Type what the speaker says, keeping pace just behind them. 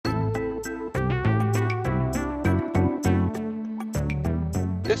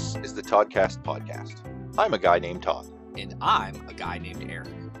This is the Toddcast podcast. I'm a guy named Todd. And I'm a guy named Eric.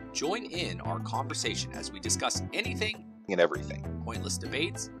 Join in our conversation as we discuss anything And everything. pointless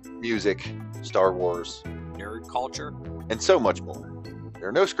debates, Music, Star Wars, nerd culture, and so much more. There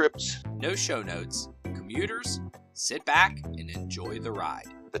are no scripts. no show notes. Commuters, sit back and enjoy the ride.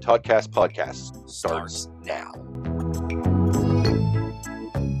 The Toddcast podcast Starts now.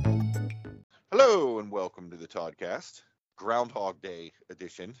 Hello and welcome to the Toddcast, Groundhog Day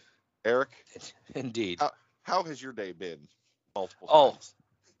edition. Eric, Indeed. how has your day been? Multiple Oh, times.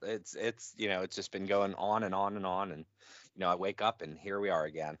 it's it's just been going on and on and on, and I wake up and here we are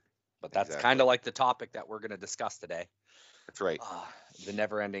again. But that's Exactly. kind of like the topic that we're going to discuss today. That's right. The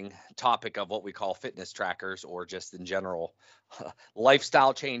never-ending topic of what we call fitness trackers, or just in general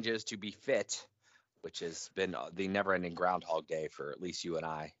lifestyle changes to be fit, which has been the never-ending Groundhog Day for at least you and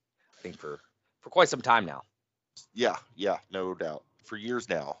I think for quite some time now. Yeah, no doubt. For years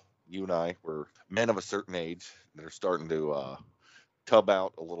now, you and I were men of a certain age that are starting to tub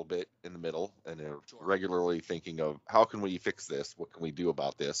out a little bit in the middle, and they're regularly thinking of how can we fix this? What can we do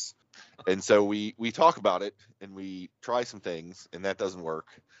about this? And so we talk about it and we try some things, and that doesn't work.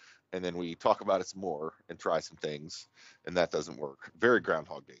 And then we talk about it some more and try some things, and that doesn't work. Very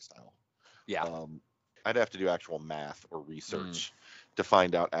Groundhog Day style. Yeah. I'd have to do actual math or research to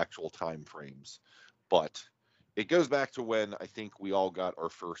find out actual time frames, but it goes back to when I think we all got our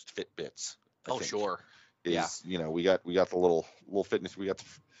first Fitbits. I think, Sure. Is we got the little fitness. We got the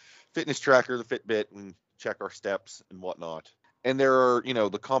fitness tracker, the Fitbit, and check our steps and whatnot. And there are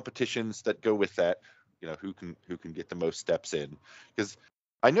the competitions that go with that. Who can get the most steps in? Because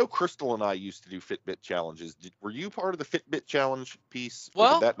I know Crystal and I used to do Fitbit challenges. Were you part of the Fitbit challenge piece? Or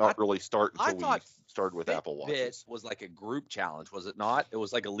Well, did that not really start I until we thought started with Apple Fitbit Watches? was like a group challenge, was it not? It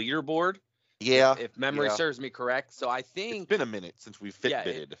was like a leaderboard. Yeah. If memory yeah. serves me correct. So I It's think been a minute since we've Yeah,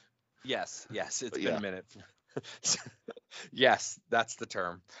 Fitbitted. yes, it's But been yeah. a minute. Yes, that's the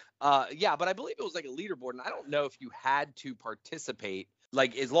term. Yeah, but I believe it was like a leaderboard, and I don't know if you had to participate,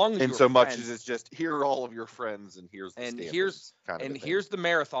 like as long as you In were so much friends. as it's just here are all of your friends and here's the And standards here's- kind of And a thing. here's the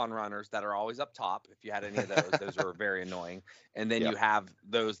marathon runners that are always up top. If you had any of those are very annoying. And then Yeah. you have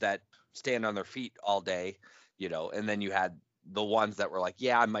those that stand on their feet all day, and then you had the ones that were like,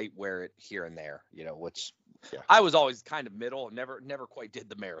 yeah, I might wear it here and there, which Yeah. I was always kind of middle, never quite did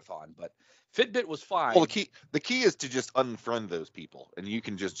the marathon, but Fitbit was fine. Well, the key is to just unfriend those people, and you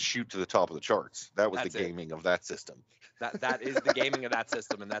can just shoot to the top of the charts. That was That's the it. gaming of that system. That is the gaming of that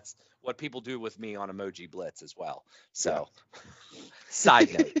system, and that's what people do with me on Emoji Blitz as well. So,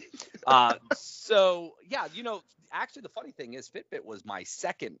 side note. So yeah, actually the funny thing is Fitbit was my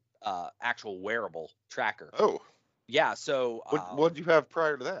second actual wearable tracker. Oh, Yeah. So what did you have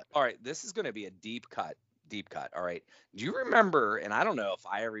prior to that? all right, this is going to be a deep cut. All right. Do you remember, and I don't know if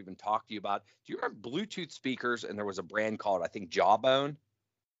I ever even talked to you about, do you remember Bluetooth speakers? And there was a brand called, I think, Jawbone.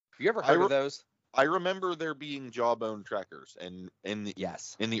 Have you ever heard of those? I remember there being Jawbone trackers, and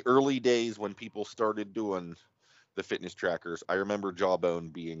Yes. in the early days when people started doing the fitness trackers, I remember Jawbone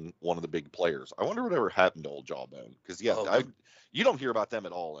being one of the big players. I wonder whatever happened to old Jawbone, because you don't hear about them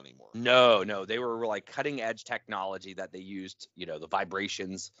at all anymore. No, they were like cutting edge technology that they used, the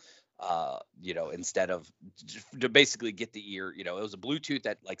vibrations, instead of to basically get the ear, it was a Bluetooth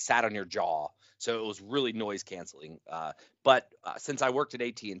that like sat on your jaw. So it was really noise canceling. But since I worked at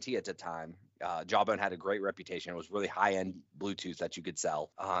AT&T at the time, Jawbone had a great reputation. It was really high end Bluetooth that you could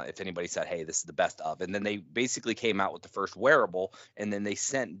sell. If anybody said, hey, this is the best of, and then they basically came out with the first wearable, and then they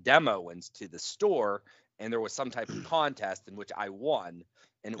sent demo ones to the store, and there was some type of contest in which I won,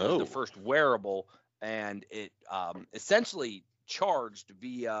 and it was the first wearable, and it essentially charged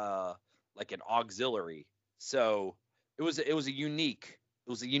via like an auxiliary. So it was a unique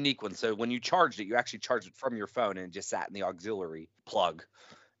one. So when you charged it, you actually charged it from your phone, and it just sat in the auxiliary plug.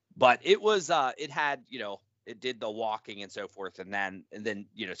 But it was it had, it did the walking and so forth, and then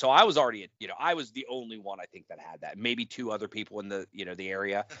so I was already I was the only one I think that had that. Maybe two other people in the the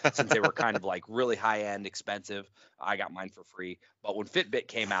area, since they were kind of like really high end, expensive. I got mine for free. But when Fitbit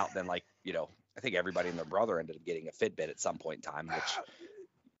came out, then like I think everybody and their brother ended up getting a Fitbit at some point in time, which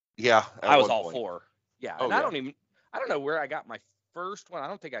Yeah, I was all for. Yeah, Oh, and yeah. I don't know where I got my first one. I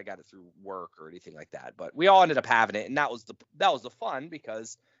don't think I got it through work or anything like that, but we all ended up having it, and that was the fun,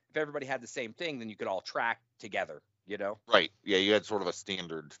 because if everybody had the same thing, then you could all track together, Right. Yeah, you had sort of a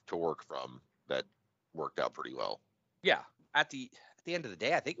standard to work from that worked out pretty well. Yeah. At the end of the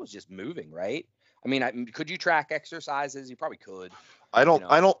day, I think it was just moving, right? I mean, could you track exercises? You probably could. I don't.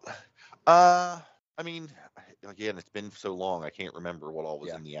 I mean, again, it's been so long, I can't remember what all was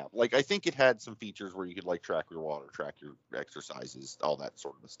Yeah. in the app. Like, I think it had some features where you could like track your water, track your exercises, all that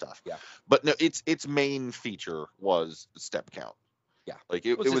sort of stuff. Yeah. But no, its main feature was step count. Yeah. Like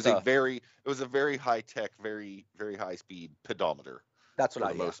it was was just a very high tech, very very high speed pedometer That's for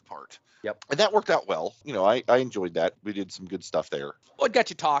what the most part. Yep. And that worked out well. You know, I enjoyed that. We did some good stuff there. Well, it got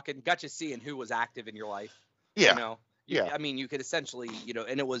you talking, got you seeing who was active in your life. Yeah. You know, Yeah. I mean, you could essentially,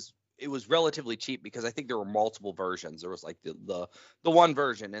 and it was relatively cheap because I think there were multiple versions. There was like the one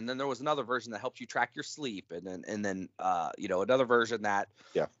version, and then there was another version that helped you track your sleep, and then another version that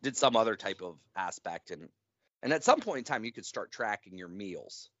did some other type of aspect, and at some point in time you could start tracking your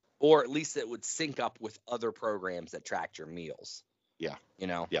meals, or at least it would sync up with other programs that tracked your meals. Yeah.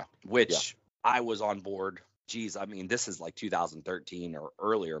 Which I was on board. Geez, I mean, this is like 2013 or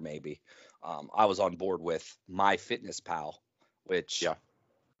earlier, maybe. I was on board with MyFitnessPal, which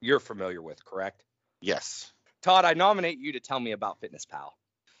you're familiar with, correct? Yes. Todd, I nominate you to tell me about FitnessPal.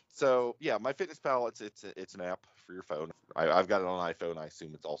 So yeah, MyFitnessPal, it's an app for your phone. I've got it on iPhone. I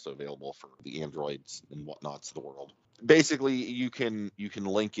assume it's also available for the Androids and whatnots of the world. Basically, you can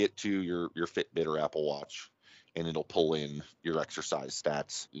link it to your Fitbit or Apple Watch, and it'll pull in your exercise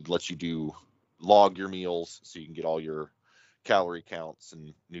stats. It lets you log your meals so you can get all your calorie counts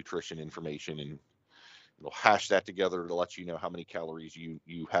and nutrition information, and it'll hash that together to let you know how many calories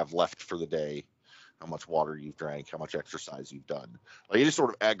you have left for the day, how much water you've drank, how much exercise you've done. Like, it just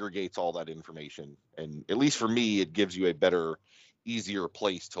sort of aggregates all that information, and at least for me, it gives you a better, easier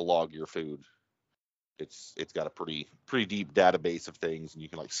place to log your food. It's got a pretty deep database of things, and you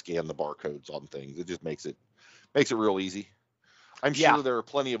can like scan the barcodes on things. It just makes it real easy. I'm sure there are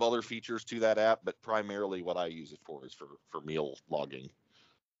plenty of other features to that app, but primarily what I use it for is for meal logging.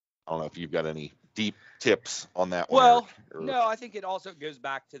 I don't know if you've got any deep tips on that one. Well, no, I think it also goes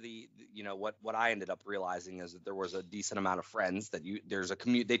back to the what I ended up realizing is that there was a decent amount of friends that there's a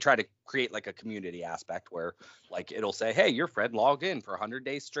community. They try to create like a community aspect where like it'll say, hey, your friend logged in for 100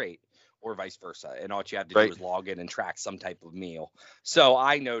 days straight, or vice versa, and all you have to do is log in and track some type of meal. So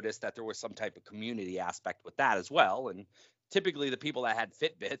I noticed that there was some type of community aspect with that as well, and typically the people that had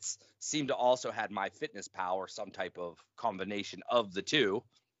Fitbits seemed to also had MyFitnessPal or some type of combination of the two.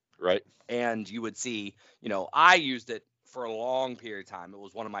 Right. And you would see, I used it for a long period of time. It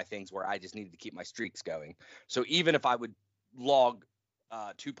was one of my things where I just needed to keep my streaks going. So even if I would log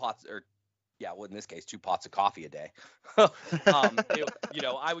 2 pots, or in this case, 2 pots of coffee a day,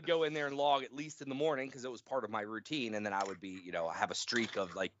 I would go in there and log at least in the morning because it was part of my routine. And then I would be, have a streak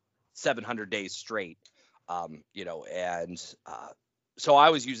of like 700 days straight, so I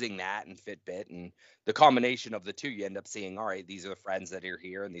was using that and Fitbit, and the combination of the two, you end up seeing, all right, these are the friends that are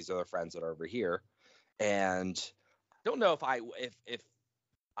here and these are the friends that are over here. And I don't know if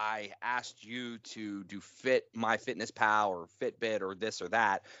I asked you to do MyFitnessPal or Fitbit or this or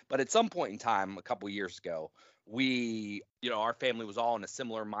that, but at some point in time, a couple of years ago, we, our family was all in a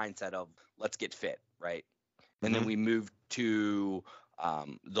similar mindset of let's get fit, right? And then we moved to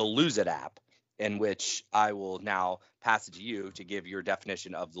the Lose It app, in which I will now pass it to you to give your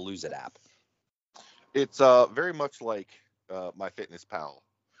definition of the Lose It app. It's very much like MyFitnessPal,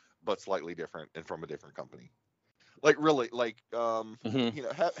 but slightly different and from a different company. Like really, like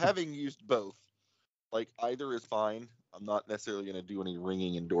having used both, like either is fine. I'm not necessarily going to do any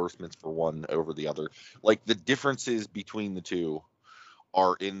ringing endorsements for one over the other. Like the differences between the two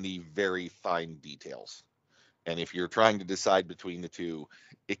are in the very fine details. And if you're trying to decide between the two,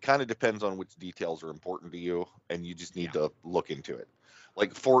 it kind of depends on which details are important to you, and you just need to look into it.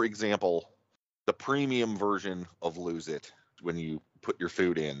 Like, for example, the premium version of Lose It, when you put your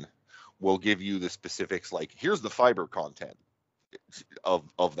food in, will give you the specifics, like, here's the fiber content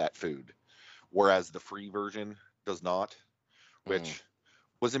of that food, whereas the free version does not, which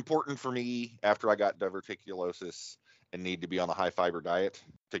was important for me after I got diverticulosis and need to be on a high fiber diet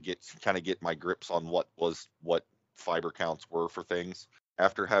to get my grips on what fiber counts were for things.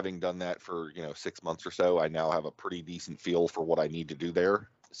 After having done that for 6 months or so, I now have a pretty decent feel for what I need to do there.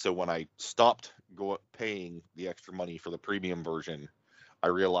 So when I stopped paying the extra money for the premium version, I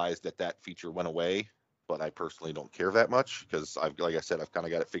realized that feature went away, but I personally don't care that much because like I said, I've kind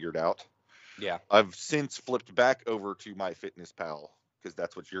of got it figured out. Yeah. I've since flipped back over to MyFitnessPal because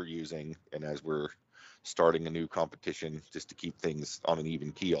that's what you're using, and as we're starting a new competition just to keep things on an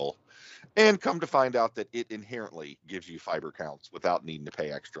even keel, and come to find out that it inherently gives you fiber counts without needing to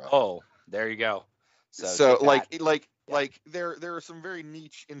pay extra. Oh, there you go. So there are some very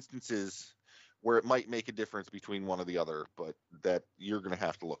niche instances where it might make a difference between one or the other, but that you're going to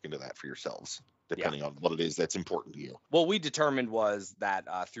have to look into that for yourselves, depending on what it is that's important to you. What we determined was that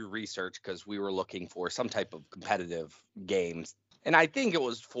through research, because we were looking for some type of competitive games, and I think it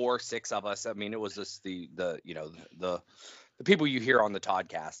was 4, 6 of us. I mean, it was just the people you hear on the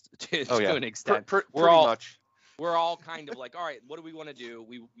podcast to an extent. Pretty much. We're all kind of like, all right, what do we want to do?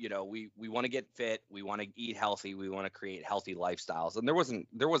 We want to get fit. We want to eat healthy. We want to create healthy lifestyles. And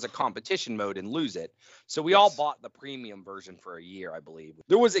there was a competition mode in Lose It. So we all bought the premium version for a year, I believe.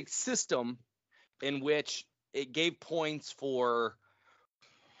 There was a system in which it gave points for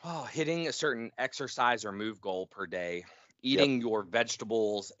hitting a certain exercise or move goal per day, eating your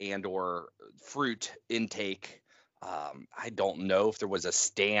vegetables and or fruit intake. I don't know if there was a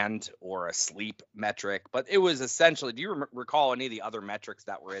stand or a sleep metric, but it was essentially, do you recall any of the other metrics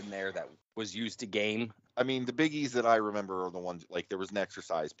that were in there that was used to game? I mean, the biggies that I remember are the ones, like there was an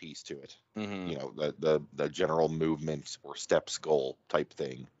exercise piece to it, you know, the general movement or steps goal type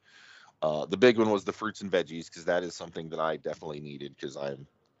thing. The big one was the fruits and veggies, because that is something that I definitely needed, because I'm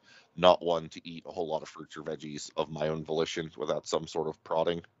not one to eat a whole lot of fruits or veggies of my own volition without some sort of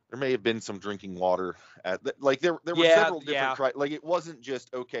prodding. There may have been some drinking water like there were several different like it wasn't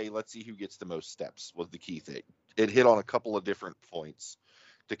just, okay, let's see who gets the most steps was the key thing. It hit on a couple of different points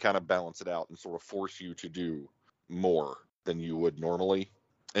to kind of balance it out and sort of force you to do more than you would normally.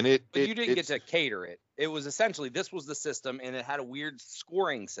 And you didn't get to cater it. It was essentially, this was the system, and it had a weird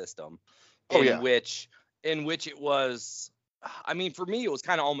scoring system in which it was, I mean, for me, it was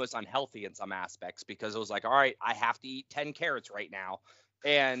kind of almost unhealthy in some aspects, because it was like, all right, I have to eat 10 carrots right now,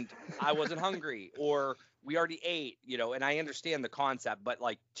 and I wasn't hungry, or we already ate, you know, and I understand the concept, but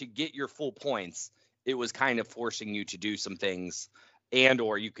like to get your full points, it was kind of forcing you to do some things, and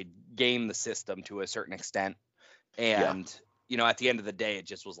or you could game the system to a certain extent. And you know, at the end of the day, it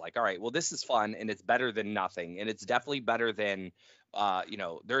just was like, all right, well, this is fun, and it's better than nothing, and it's definitely better than you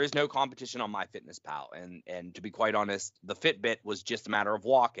know, there is no competition on MyFitnessPal, and to be quite honest, the Fitbit was just a matter of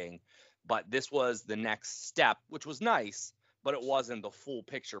walking, but this was the next step, which was nice, but it wasn't the full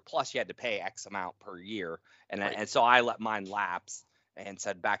picture. Plus, you had to pay X amount per year, and so I let mine lapse and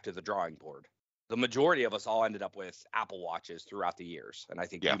said back to the drawing board. The majority of us all ended up with Apple Watches throughout the years, and I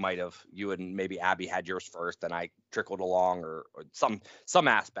think you and maybe Abby had yours first, and I trickled along, or some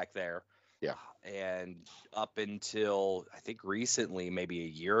aspect there. Yeah. And up until I think recently, maybe a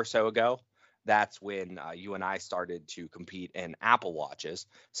year or so ago, that's when you and I started to compete in Apple Watches.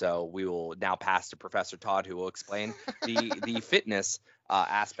 So we will now pass to Professor Todd, who will explain the fitness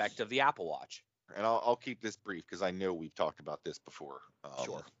aspect of the Apple Watch. And I'll keep this brief, because I know we've talked about this before.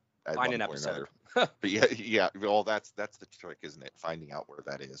 Sure. Find an episode. But yeah. Well, that's the trick, isn't it? Finding out where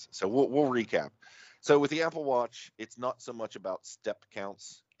that is. So we'll recap. So with the Apple Watch, it's not so much about step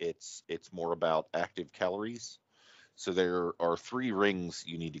counts. It's more about active calories. So there are 3 rings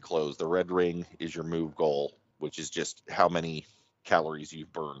you need to close. The red ring is your move goal, which is just how many calories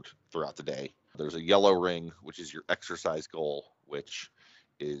you've burned throughout the day. There's a yellow ring, which is your exercise goal, which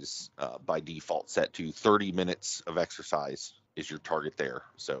is by default set to 30 minutes of exercise is your target there.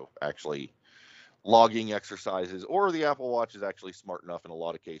 So actually logging exercises, or the Apple Watch is actually smart enough in a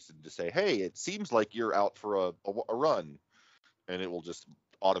lot of cases to say, hey, it seems like you're out for a run, and it will just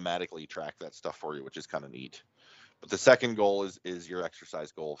automatically track that stuff for you, which is kind of neat. But the second goal is your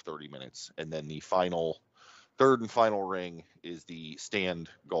exercise goal of 30 minutes. And then the third and final ring is the stand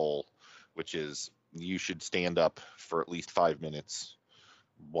goal, which is you should stand up for at least 5 minutes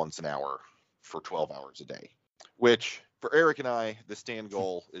once an hour for 12 hours a day, which for Eric and I, the stand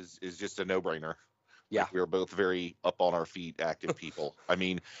goal is just a no-brainer. Yeah. Like, we're both very up on our feet, active people. I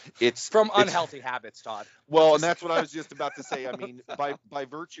mean, it's unhealthy habits, Todd. Well, and that's what I was just about to say. I mean, by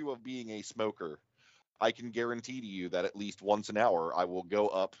virtue of being a smoker, I can guarantee to you that at least once an hour, I will go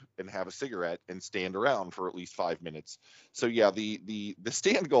up and have a cigarette and stand around for at least 5 minutes. So yeah, the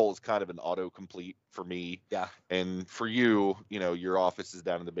stand goal is kind of an autocomplete for me. Yeah. And for you, you know, your office is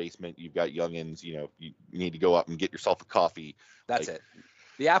down in the basement. You've got youngins. You know, you need to go up and get yourself a coffee. That's it.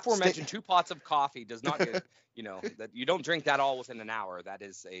 The aforementioned 2 pots of coffee does not get, you know, that you don't drink that all within an hour. That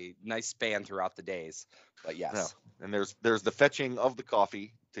is a nice span throughout the days. But yes. No. And there's the fetching of the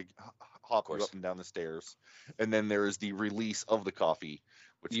coffee to hop you up and down the stairs, and then there is the release of the coffee,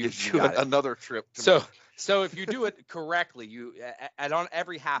 which gives you another trip. So if you do it correctly, you on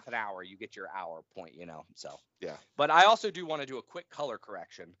every half an hour you get your hour point. You know. So yeah. But I also do want to do a quick color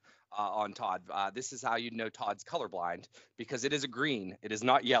correction on Todd. This is how you know Todd's colorblind, because it is a green. It is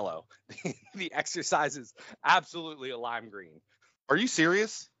not yellow. The exercise is absolutely a lime green. Are you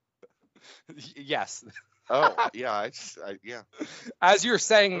serious? Yes. Oh, yeah, yeah. As you're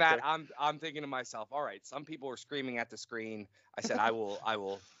saying that, Okay. I'm thinking to myself, all right, some people are screaming at the screen. I said I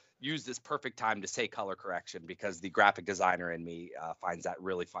will use this perfect time to say color correction because the graphic designer in me finds that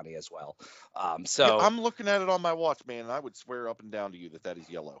really funny as well. Yeah, So I'm looking at it on my watch, man, and I would swear up and down to you that is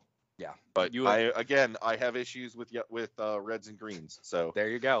yellow. yeah, But you I have issues with reds and greens. So there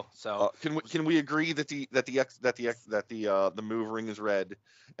you go. So can we agree that the move ring is red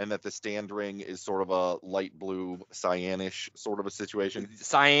and that the stand ring is sort of a light blue cyanish sort of a situation?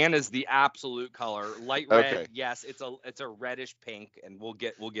 cyan is the absolute color. Light red, Okay. yes, it's a reddish pink, and we'll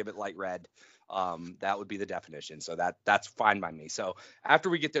give it light red. That would be the definition. So that's fine by me. So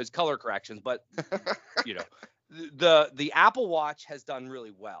after we get those color corrections, but you know, the Apple Watch has done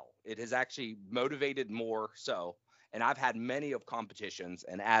really well. It has actually motivated more so. And I've had many of competitions,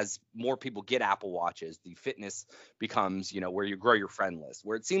 and as more people get Apple Watches, the fitness becomes, where you grow your friend list.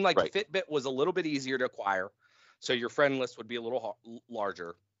 Where it seemed like Right. the Fitbit was a little bit easier to acquire, so your friend list would be a little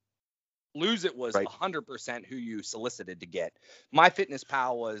larger. Lose It was Right. 100% who you solicited to get.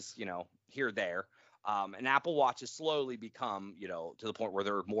 MyFitnessPal was, here there. And Apple Watch has slowly become, to the point where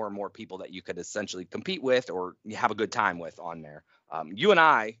there are more and more people that you could essentially compete with or you have a good time with on there. You and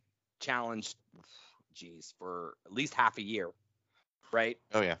I challenged, for at least half a year, right?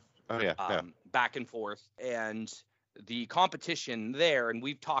 Oh yeah. Oh yeah. Yeah. Back and forth. And the competition there, and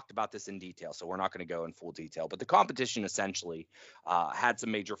we've talked about this in detail, so we're not going to go in full detail, but the competition essentially had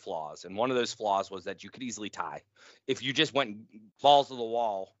some major flaws. And one of those flaws was that you could easily tie. If you just went balls to the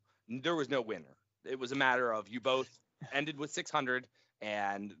wall, there was no winner. It was a matter of you both ended with 600,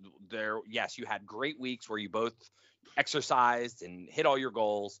 and yes, you had great weeks where you both exercised and hit all your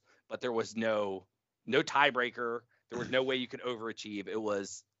goals, but there was no tiebreaker. There was no way you could overachieve. It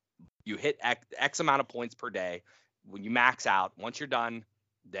was you hit X amount of points per day. When you max out, once you're done,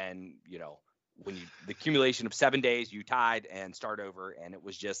 then when the accumulation of 7 days, you tied and start over, and it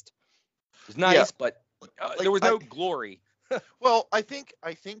was nice, Yeah. but Like, there was no glory. Well, I think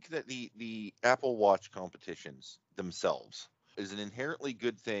that the Apple Watch competitions themselves is an inherently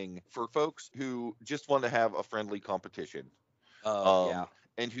good thing for folks who just want to have a friendly competition, Yeah.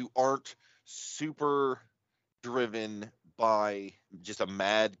 and who aren't super driven by just a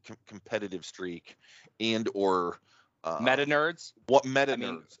mad competitive streak and or Meta nerds. what meta I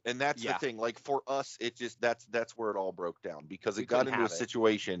mean, nerds. And that's the yeah, thing. Like for us, it just that's where it all broke down because we it got couldn't into a have it.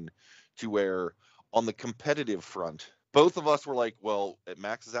 situation to where on the competitive front, both of us were like, well, it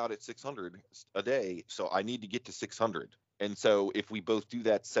maxes out at 600 a day, so I need to get to 600. And so if we both do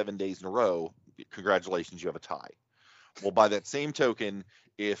that 7 days in a row, congratulations, you have a tie. Well, by that same token,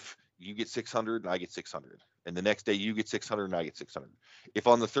 if you get 600 and I get 600, and the next day you get 600 and I get 600, if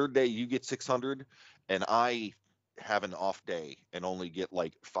on the third day you get 600 and I have an off day and only get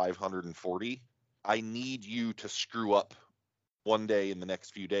like 540, I need you to screw up one day in the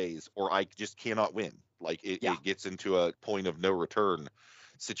next few days, or I just cannot win. Like it gets into a point of no return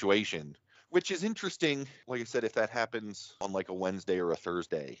situation, which is interesting. Like I said, if that happens on like a Wednesday or a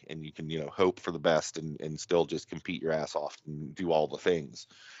Thursday, and you can, hope for the best and still just compete your ass off and do all the things.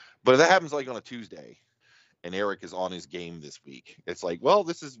 But if that happens like on a Tuesday, and Eric is on his game this week, it's like, well,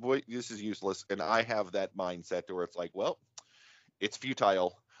 this is useless, and I have that mindset where it's like, well, it's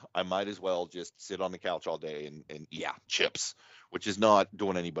futile. I might as well just sit on the couch all day and eat chips, which is not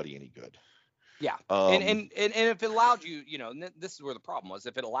doing anybody any good. Yeah. And if it allowed you, this is where the problem was,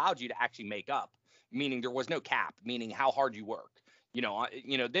 if it allowed you to actually make up, meaning there was no cap, meaning how hard you work,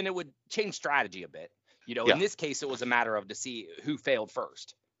 then it would change strategy a bit. In this case, it was a matter of to see who failed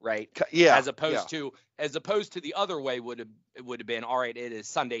first, right? Yeah. As opposed to the other way would have been, all right, it is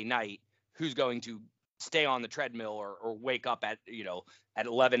Sunday night. Who's going to stay on the treadmill or wake up at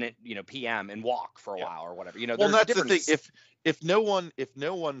 11 p.m. and walk for a while or whatever. Well, that's the thing. If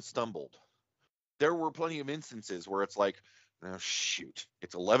no one stumbled, there were plenty of instances where it's like, oh, shoot,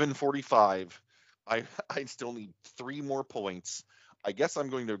 it's 11:45. I still need 3 more points. I guess I'm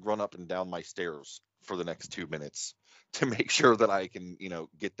going to run up and down my stairs for the next 2 minutes to make sure that I can,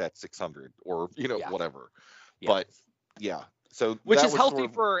 get that 600 or, whatever. Yeah. But yeah, so which is healthy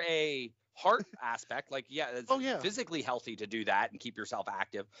for a heart aspect. Like, it's physically healthy to do that and keep yourself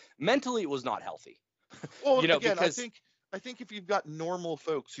active. Mentally, it was not healthy. Well, again, because I think if you've got normal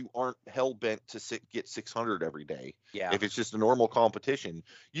folks who aren't hell bent to get 600 every day, if it's just a normal competition,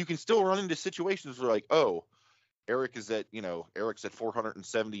 you can still run into situations where like, oh, Eric's at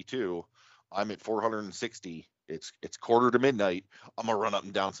 472, I'm at 460. It's quarter to midnight. I'm gonna run up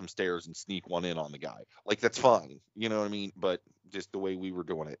and down some stairs and sneak one in on the guy. Like, that's fine, you know what I mean? But just the way we were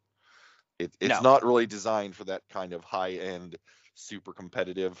doing it's not really designed for that kind of high end, super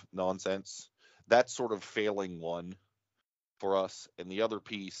competitive nonsense. that's sort of failing one for us. And the other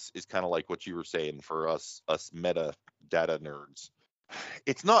piece is kind of like what you were saying for us metadata nerds.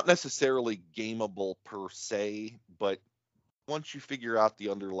 It's not necessarily gameable per se, but once you figure out the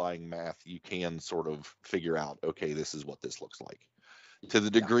underlying math, you can sort of figure out, okay, this is what this looks like. To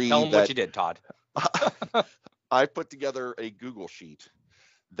the degree Tell them that what you did, Todd. I put together a Google sheet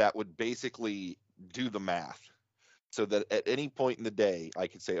that would basically do the math, so that at any point in the day I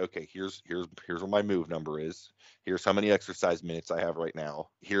could say, okay, here's what my move number is. Here's how many exercise minutes I have right now.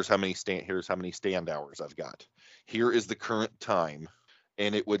 Here's how many stand hours I've got. Here is the current time.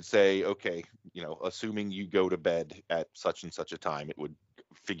 And it would say, okay, assuming you go to bed at such and such a time, it would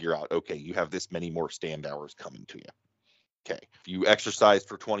figure out, okay, you have this many more stand hours coming to you. Okay, if you exercise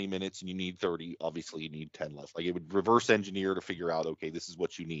for 20 minutes and you need 30, obviously you need 10 less. Like, it would reverse engineer to figure out, okay, this is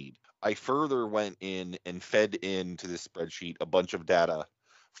what you need. I further went in and fed into this spreadsheet a bunch of data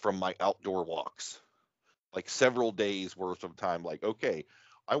from my outdoor walks, like several days worth of time. Like, okay,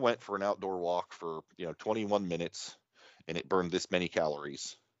 I went for an outdoor walk for 21 minutes and it burned this many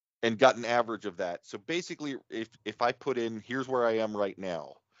calories, and got an average of that. So basically, if I put in, here's where I am right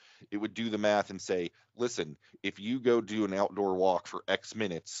now, it would do the math and say, listen, if you go do an outdoor walk for X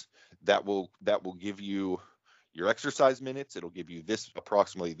minutes, that will give you your exercise minutes. It'll give you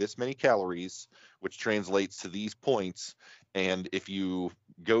approximately this many calories, which translates to these points. And if you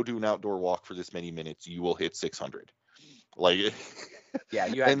go do an outdoor walk for this many minutes, you will hit 600. Like, yeah,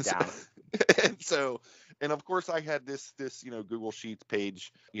 you had it down. And of course I had this Google Sheets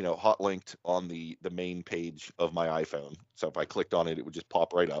page, hot linked on the main page of my iPhone. So if I clicked on it, it would just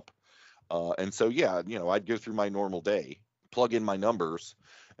pop right up. And so, yeah, I'd go through my normal day, plug in my numbers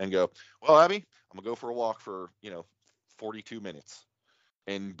and go, well, Abby, I'm gonna go for a walk for, 42 minutes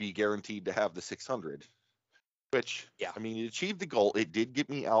and be guaranteed to have the 600, which, yeah, I mean, it achieved the goal. It did get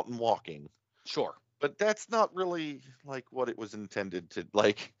me out and walking. Sure. But that's not really like what it was intended to,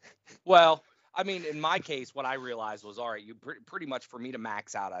 like. Well, I mean, in my case, what I realized was, all right, you pretty much, for me to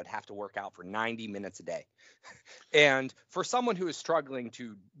max out, I'd have to work out for 90 minutes a day. And for someone who is struggling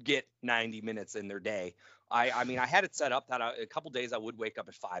to get 90 minutes in their day, I mean, I had it set up that a couple days I would wake up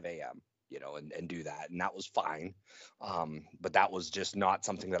at 5 a.m., and do that. And that was fine. But that was just not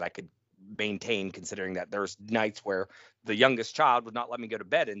something that I could maintain, considering that there's nights where the youngest child would not let me go to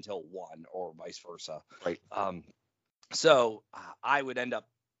bed until 1 or vice versa. Right. So I would end up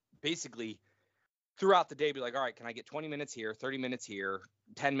basically throughout the day be like, all right, can I get 20 minutes here, 30 minutes here,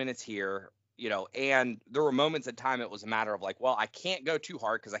 10 minutes here, and there were moments at time it was a matter of like, well, I can't go too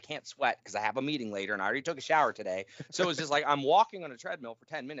hard because I can't sweat because I have a meeting later and I already took a shower today. So it was just like I'm walking on a treadmill for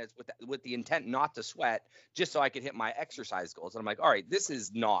 10 minutes with the intent not to sweat, just so I could hit my exercise goals. And I'm like, all right, this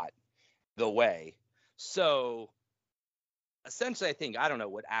is not the way. So essentially, I think, I don't know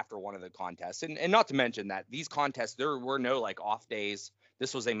what, after one of the contests, and not to mention that these contests, there were no like off days.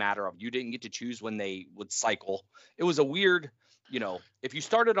 This was a matter of you didn't get to choose when they would cycle. It was a weird, if you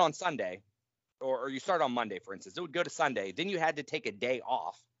started on Sunday or you start on Monday, for instance, it would go to Sunday. Then you had to take a day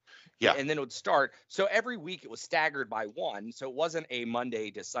off. Yeah. And then it would start. So every week it was staggered by one. So it wasn't a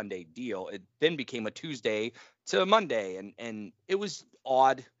Monday to Sunday deal. It then became a Tuesday to Monday. And it was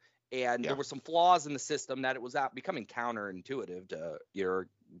odd. And there were some flaws in the system that it was becoming counterintuitive to your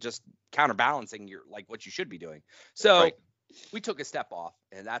just counterbalancing your like what you should be doing. So we took a step off,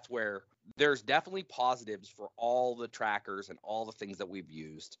 and that's where there's definitely positives for all the trackers and all the things that we've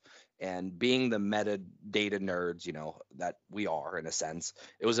used. And being the metadata nerds, that we are in a sense,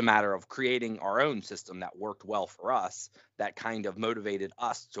 it was a matter of creating our own system that worked well for us, that kind of motivated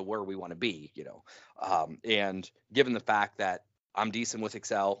us to where we want to be, and given the fact that I'm decent with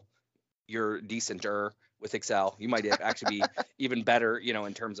Excel, you're decenter with Excel, you might actually be even better,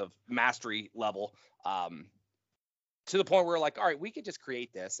 in terms of mastery level, to the point where we're like, all right, we could just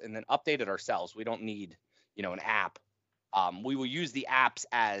create this and then update it ourselves. We don't need, an app. We will use the apps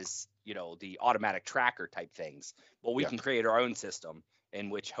as, the automatic tracker type things, but we can create our own system in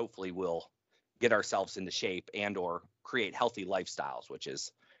which hopefully we'll get ourselves into shape and or create healthy lifestyles, which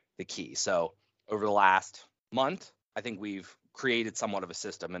is the key. So over the last month, I think we've created somewhat of a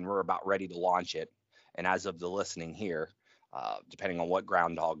system, and we're about ready to launch it. And as of the listening here, depending on what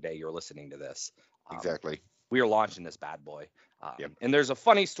Groundhog Day you're listening to this, Exactly, we are launching this bad boy. And there's a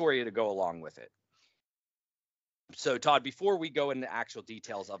funny story to go along with it. So Todd, before we go into actual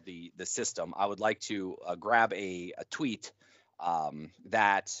details of the system, I would like to grab a tweet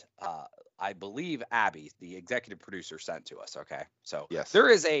that I believe Abby, the executive producer, sent to us. Okay. So there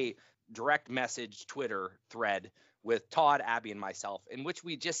is a direct message Twitter thread with Todd, Abby, and myself, in which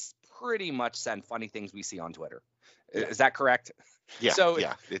we just pretty much send funny things we see on Twitter. Yeah. Is that correct? Yeah, So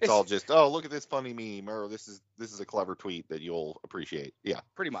yeah. It's all just, oh, look at this funny meme, or this is a clever tweet that you'll appreciate. Yeah.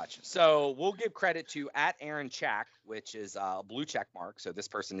 pretty much. So we'll give credit to @Aaron Chack, which is a blue check mark. So this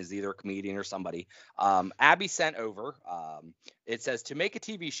person is either a comedian or somebody. Abby sent over. It says, to make a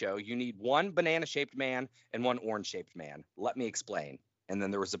TV show, you need one banana-shaped man and one orange-shaped man. Let me explain. And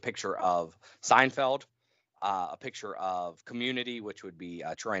then there was a picture of Seinfeld, a picture of Community, which would be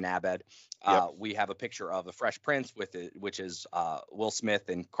Troy and Abed. We have a picture of the Fresh Prince which is Will Smith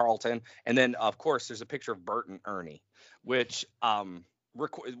and Carlton, and then of course there's a picture of Bert and Ernie, which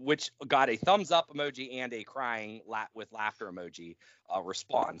got a thumbs up emoji and a crying with laughter emoji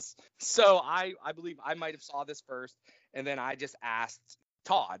response. So I believe I might have saw this first, and then I just asked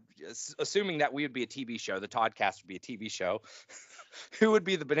Todd, assuming that we would be a TV show, the Toddcast would be a TV show, who would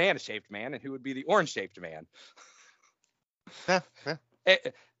be the banana-shaped man and who would be the orange-shaped man?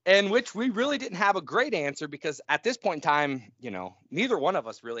 And which we really didn't have a great answer, because at this point in time, neither one of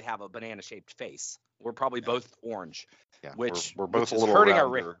us really have a banana-shaped face. We're probably both orange. Yeah, which we're both which a little hurting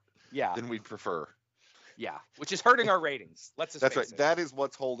rounder yeah, than we'd prefer. yeah, which is hurting our ratings. Let's just That's face right. it. That is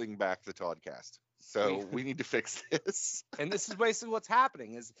what's holding back the Toddcast. So we need to fix this. And this is basically what's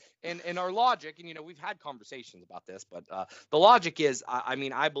happening is in our logic, and we've had conversations about this, but the logic is,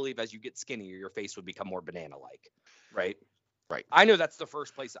 I believe as you get skinnier, your face would become more banana-like, right? Right. I know that's the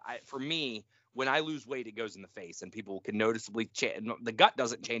first place. For me, when I lose weight, it goes in the face, and people can noticeably change. The gut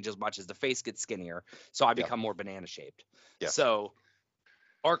doesn't change as much as the face gets skinnier, so I become more banana-shaped. Yeah. So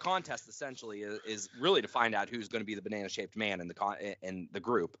our contest essentially is really to find out who's going to be the banana-shaped man in the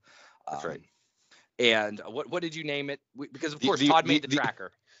group. That's right. And what did you name it? Because of course Todd made the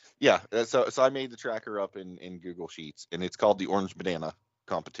tracker. Yeah. So I made the tracker up in Google Sheets, and it's called the Orange Banana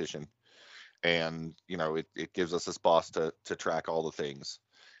Competition. And it gives us a spot to track all the things,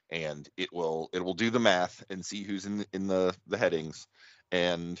 and it will do the math and see who's in the headings.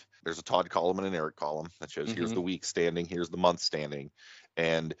 And there's a Todd column and an Eric column that shows here's the week standing, here's the month standing,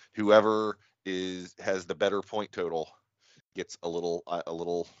 and whoever has the better point total gets a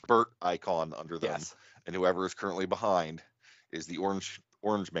little Bert icon under them. Yes. And whoever is currently behind is the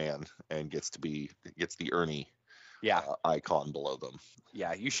orange man and gets the Ernie icon below them.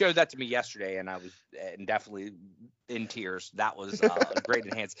 Yeah, you showed that to me yesterday, and I was definitely in tears. That was great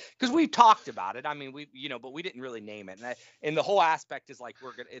enhance, because we talked about it. I mean, but we didn't really name it. And the whole aspect is like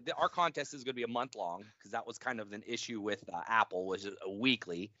our contest is gonna be a month long, because that was kind of an issue with Apple, was a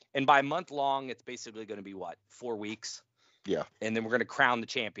weekly, and by month long, it's basically going to be 4 weeks. Yeah. And then we're going to crown the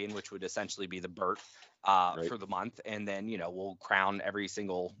champion, which would essentially be the Bert Right. for the month. And then, we'll crown every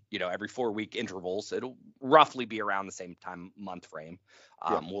 4 week intervals. It'll roughly be around the same time month frame.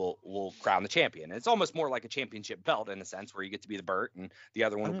 We'll crown the champion. It's almost more like a championship belt in a sense, where you get to be the Bert and the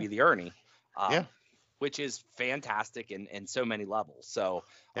other one will be the Ernie. Which is fantastic in so many levels. So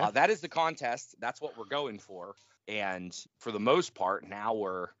that is the contest. That's what we're going for. And for the most part, now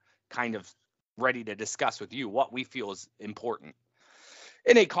we're kind of ready to discuss with you what we feel is important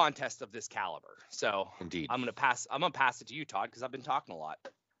in a contest of this caliber. So Indeed. I'm gonna pass it to you, Todd, because I've been talking a lot.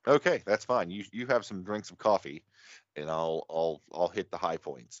 Okay, that's fine. You have some drinks of coffee, and I'll hit the high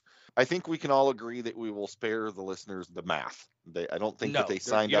points. I think we can all agree that we will spare the listeners the math. I don't think that they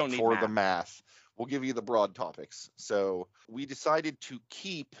signed up for the math. We'll give you the broad topics. So we decided to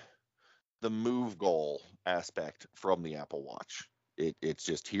keep the move goal aspect from the Apple Watch. It's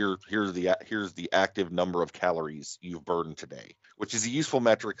just here's the active number of calories you've burned today, which is a useful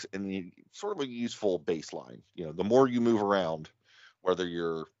metric and sort of a useful baseline. The more you move around, whether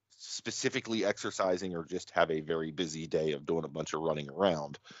you're specifically exercising or just have a very busy day of doing a bunch of running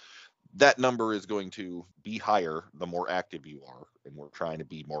around, that number is going to be higher the more active you are, and we're trying to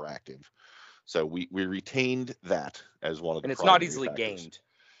be more active. So we retained that as one of the and it's not primary easily factors. gamed.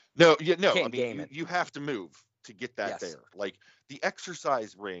 No, you have to move to get that there. Like the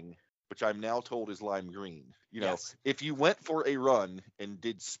exercise ring, which I'm now told is lime green. If you went for a run and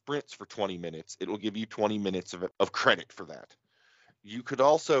did sprints for 20 minutes, it will give you 20 minutes of credit for that. You could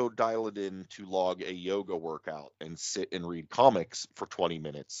also dial it in to log a yoga workout and sit and read comics for 20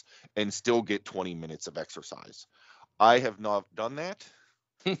 minutes and still get 20 minutes of exercise. I have not done that.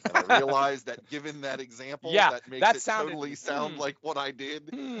 And I realized that given that example, that makes it totally sound like what I did.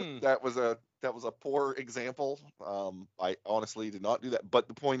 That was a poor example. I honestly did not do that. But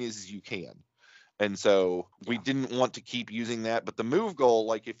the point is you can. And so we didn't want to keep using that. But the move goal,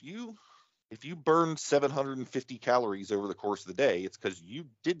 like if you burned 750 calories over the course of the day, it's because you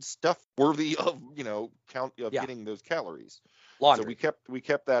did stuff worthy of, getting those calories. Laundry. So we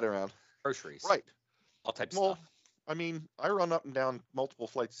kept that around. Groceries. Right. All types of stuff. I mean, I run up and down multiple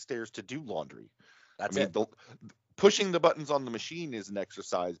flights of stairs to do laundry. That's I mean, it. pushing the buttons on the machine is an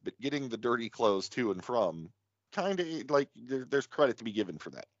exercise, but getting the dirty clothes to and from, kind of like there's credit to be given for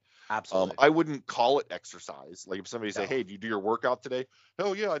that. Absolutely. I wouldn't call it exercise. Like if somebody say, No. "Hey, did you do your workout today?"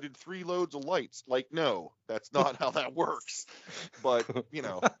 "Oh yeah, I did 3 loads of lights." Like, no, that's not how that works. But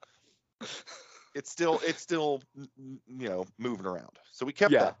it's still moving around. So we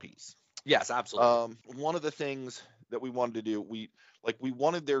kept Yeah. that piece. Yes, absolutely. One of the things that we wanted to do, we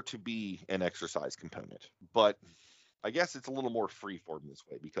wanted there to be an exercise component, but I guess it's a little more freeform this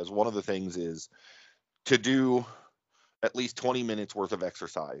way, because one of the things is to do at least 20 minutes worth of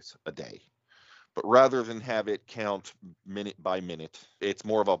exercise a day. But rather than have it count minute by minute, it's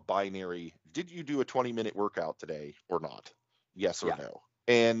more of a binary. Did you do a 20-minute workout today or not? Yes or Yeah. no.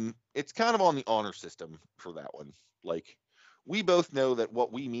 And it's kind of on the honor system for that one. Like, we both know that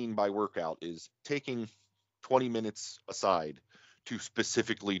what we mean by workout is taking 20 minutes aside to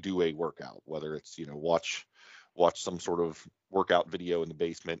specifically do a workout, whether it's, watch some sort of workout video in the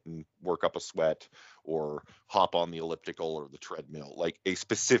basement and work up a sweat, or hop on the elliptical or the treadmill, like a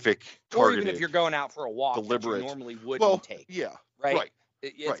specific targeted, or even if you're going out for a walk deliberate, that you normally wouldn't take. Yeah. Right.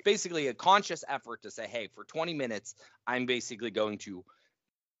 It's right. basically a conscious effort to say, hey, for 20 minutes, I'm basically going to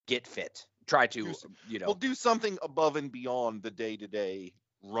get fit. Try to, do something above and beyond the day-to-day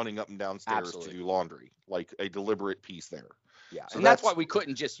running up and down stairs Absolutely. to do laundry, like a deliberate piece there. Yeah. So and that's why we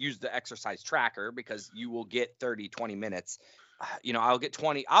couldn't just use the exercise tracker, because you will get 30, 20 minutes. I'll get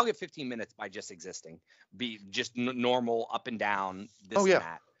 15 minutes by just existing, be just normal up and down, and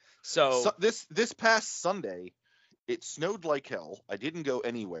that. So this past Sunday, it snowed like hell. I didn't go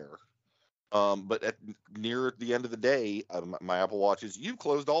anywhere. But near the end of the day, my Apple Watch is, "You've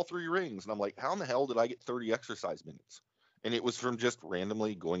closed all 3 rings." And I'm like, how in the hell did I get 30 exercise minutes? And it was from just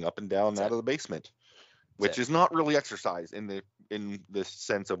randomly going up and down out of the basement, which is not really exercise in the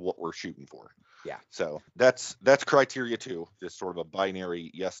sense of what we're shooting for. Yeah. So that's criteria 2, just sort of a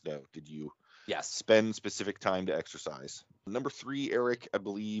binary yes, no. Did you spend specific time to exercise? Number 3, Eric, I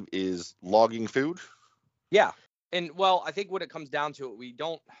believe, is logging food. Yeah. And well, I think when it comes down to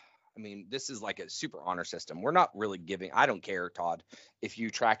it, this is like a super honor system. We're not really I don't care, Todd, if you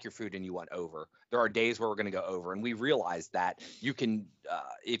track your food and you went over. There are days where we're going to go over, and we realize that you can,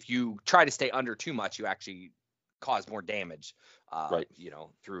 if you try to stay under too much, you actually cause more damage,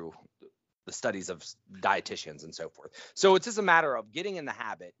 through the studies of dietitians and so forth. So it's just a matter of getting in the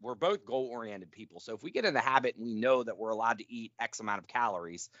habit. We're both goal-oriented people. So if we get in the habit and we know that we're allowed to eat X amount of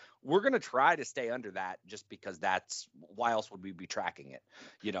calories, we're going to try to stay under that, just because why else would we be tracking it?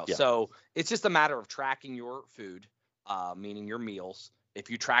 So it's just a matter of tracking your food, meaning your meals. If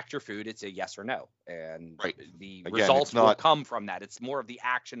you tracked your food, it's a yes or no. And the results will come from that. It's more of the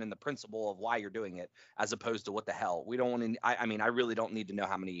action and the principle of why you're doing it, as opposed to what the hell. We don't want to, I really don't need to know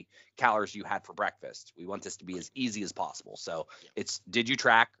how many calories you had for breakfast. We want this to be as easy as possible. So it's, did you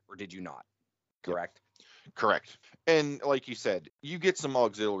track or did you not? Correct? Correct. And like you said, you get some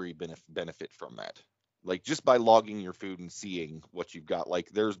auxiliary benefit from that. Like, just by logging your food and seeing what you've got. Like,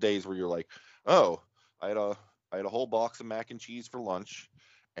 there's days where you're like, oh, I had a whole box of mac and cheese for lunch,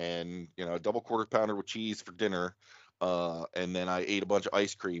 and a double quarter pounder with cheese for dinner, and then I ate a bunch of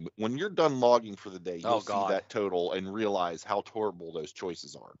ice cream. When you're done logging for the day, you'll see that total and realize how horrible those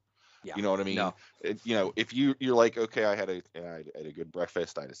choices are. Yeah. You know what I mean? No. If you're like, okay, I had a good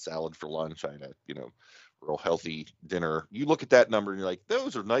breakfast, I had a salad for lunch, I had a real healthy dinner. You look at that number and you're like,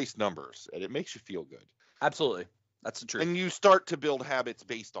 those are nice numbers, and it makes you feel good. Absolutely, that's the truth. And you start to build habits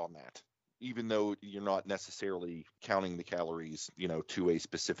based on that, even though you're not necessarily counting the calories, to a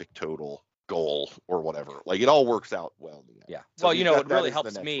specific total goal or whatever. Like, it all works out well in the end. Yeah. So well, it really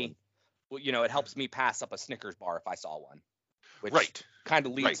helps me. Well, it helps me pass up a Snickers bar if I saw one, which kind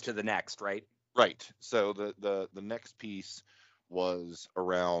of leads to the next, right? Right. So the next piece was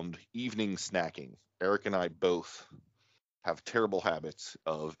around evening snacking. Eric and I both have terrible habits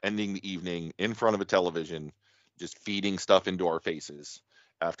of ending the evening in front of a television, just feeding stuff into our faces.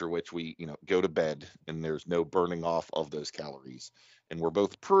 After which we, go to bed, and there's no burning off of those calories. And we're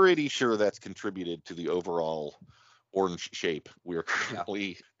both pretty sure that's contributed to the overall orange shape we're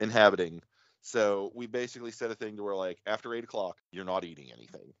currently inhabiting. So we basically set a thing to where, like, after 8:00, you're not eating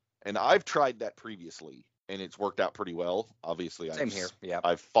anything. And I've tried that previously, and it's worked out pretty well. Obviously,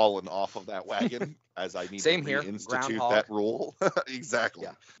 I've fallen off of that wagon as I need to reinstitute that rule. Exactly.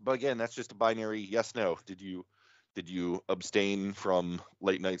 Yeah. But again, that's just a binary yes, no. Did you abstain from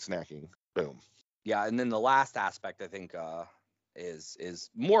late night snacking? Boom. Yeah, and then the last aspect, I think, is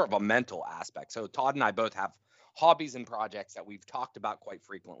more of a mental aspect. So Todd and I both have hobbies and projects that we've talked about quite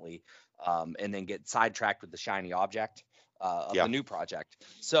frequently, and then get sidetracked with the shiny object of the new project.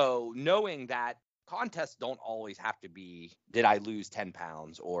 So knowing that contests don't always have to be, did I lose 10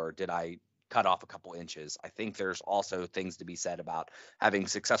 pounds or did I cut off a couple inches? I think there's also things to be said about having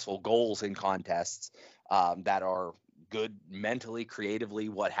successful goals in contests that are good mentally, creatively,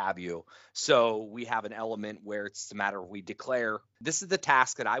 what have you. So we have an element where it's a matter of we declare, this is the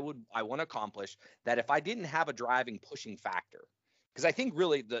task that I want to accomplish, that if I didn't have a driving pushing factor, because I think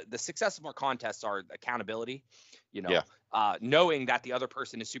really the success of our contests are accountability, knowing that the other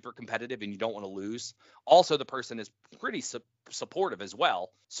person is super competitive and you don't want to lose. Also, the person is pretty supportive as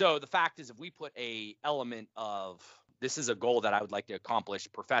well. So the fact is, if we put a element of, this is a goal that I would like to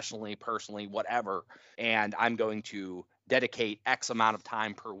accomplish professionally, personally, whatever, and I'm going to dedicate X amount of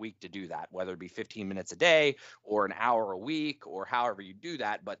time per week to do that, whether it be 15 minutes a day or an hour a week or however you do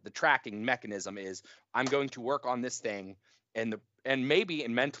that. But the tracking mechanism is, I'm going to work on this thing, and maybe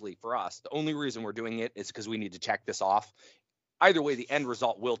mentally for us, the only reason we're doing it is because we need to check this off. Either way, the end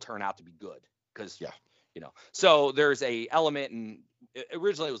result will turn out to be good, because so there's a element, and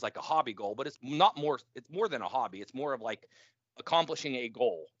originally it was like a hobby goal, but it's more than a hobby. It's more of like accomplishing a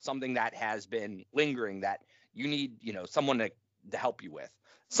goal, something that has been lingering that you need, someone to help you with.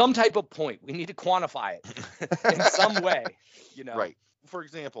 Some type of point. We need to quantify it in some way, Right. For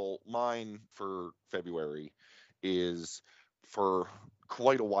example, mine for February is, for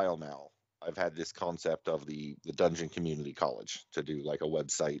quite a while now, I've had this concept of the Dungeon Community College, to do like a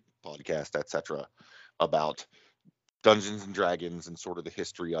website, podcast, etc., about Dungeons and Dragons and sort of the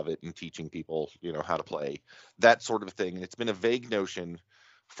history of it and teaching people, how to play, that sort of thing. And it's been a vague notion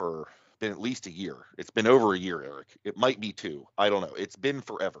for been at least a year. It's been over a year, Eric. It might be 2. I don't know. It's been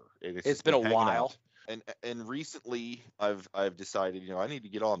forever. It's been a while. And recently I've decided, I need to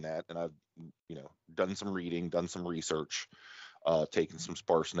get on that, and I've done some reading, done some research, taken some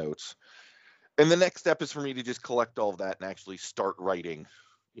sparse notes. And the next step is for me to just collect all of that and actually start writing,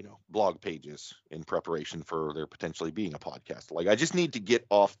 blog pages in preparation for there potentially being a podcast. Like, I just need to get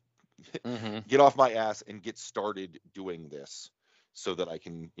off my ass and get started doing this so that I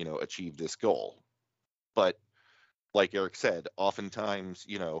can, achieve this goal. But like Eric said, oftentimes,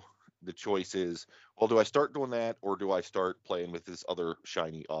 the choice is, well, do I start doing that, or do I start playing with this other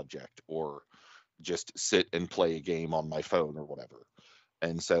shiny object, or just sit and play a game on my phone or whatever?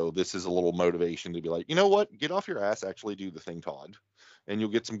 And so this is a little motivation to be like, you know what, get off your ass, actually do the thing, Todd, and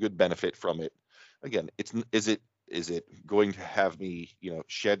you'll get some good benefit from it. Again, is it going to have me,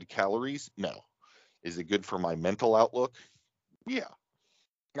 shed calories? No. Is it good for my mental outlook? Yeah.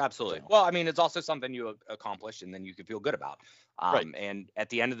 Absolutely. Well, I mean, it's also something you accomplish and then you can feel good about. Right. And at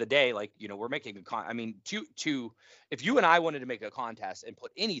the end of the day, like, we're making if you and I wanted to make a contest and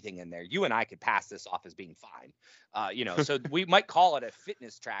put anything in there, you and I could pass this off as being fine. So we might call it a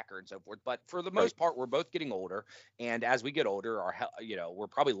fitness tracker and so forth, but for the most part, we're both getting older. And as we get older, we're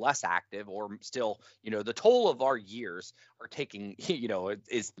probably less active, or still, the toll of our years are taking,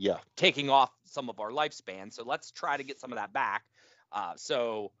 taking off some of our lifespan. So let's try to get some of that back.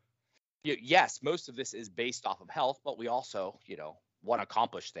 Yes, most of this is based off of health, but we also, want to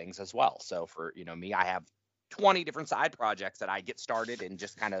accomplish things as well. So for, me, I have 20 different side projects that I get started and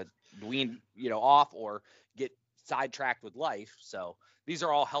just kind of wean, off or get sidetracked with life. So these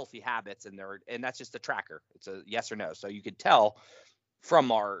are all healthy habits, and that's just a tracker. It's a yes or no. So you could tell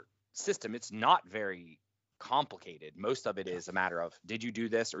from our system, it's not very complicated. Most of it is a matter of, did you do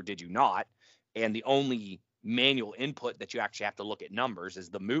this or did you not? And the only manual input that you actually have to look at numbers is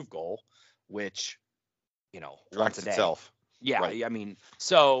the move goal, which, once a day. Itself. Yeah. Right. I mean,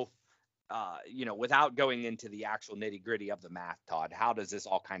 so, without going into the actual nitty gritty of the math, Todd, how does this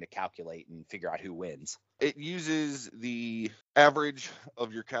all kind of calculate and figure out who wins? It uses the average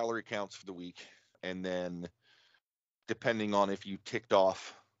of your calorie counts for the week. And then depending on if you ticked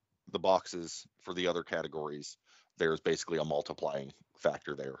off the boxes for the other categories, there's basically a multiplying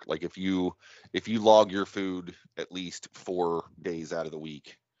factor there. Like if you log your food at least 4 days out of the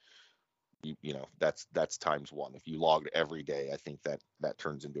week, that's times 1. If you logged every day, I think that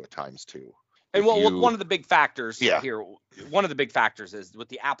turns into a times 2. And one of the big factors here, one of the big factors is with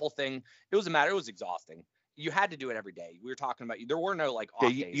the Apple thing, it was exhausting. You had to do it every day. We were talking about, there were no like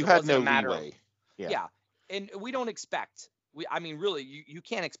off days. You had no leeway. Yeah. And we don't expect, really, you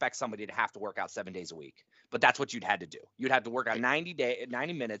can't expect somebody to have to work out 7 days a week, but that's what you'd had to do. You'd have to work out 90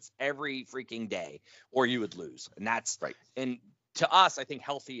 minutes every freaking day, or you would lose. And that's right. And to us, I think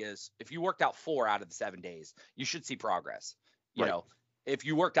healthy is, if you worked out 4 out of the 7 days, you should see progress. You know, if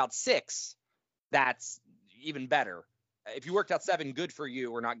you worked out 6, that's even better. If you worked out 7, good for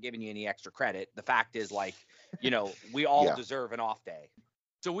you. We're not giving you any extra credit. The fact is, like, we all deserve an off day.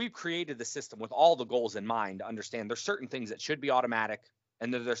 So we've created the system with all the goals in mind to understand there's certain things that should be automatic,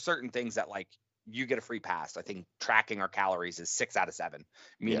 and then there's certain things that, like, you get a free pass. I think tracking our calories is 6 out of 7,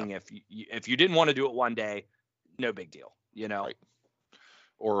 meaning if you didn't want to do it one day, no big deal, you know? Right.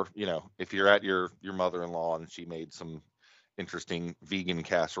 Or, if you're at your mother-in-law and she made some interesting vegan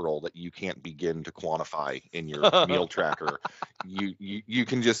casserole that you can't begin to quantify in your meal tracker, you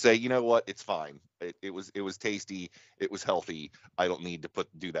can just say, you know what, it's fine. It was tasty, it was healthy. I don't need to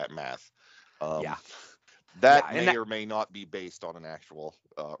do that math. Yeah. That Yeah, and may or may not be based on an actual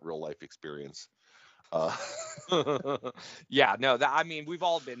real life experience. Yeah, no, I mean, we've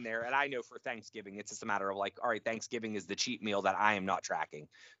all been there, and I know for Thanksgiving, it's just a matter of like, all right, Thanksgiving is the cheat meal that I am not tracking.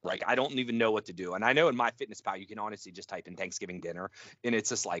 Like, I don't even know what to do. And I know in MyFitnessPal, you can honestly just type in Thanksgiving dinner, and it's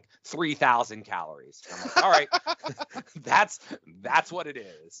just like 3,000 calories. And I'm like, all right, that's what it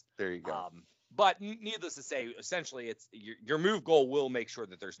is. There you go. But needless to say, essentially, it's your move goal will make sure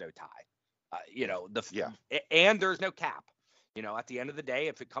that there's no tie. And there's no cap. At the end of the day,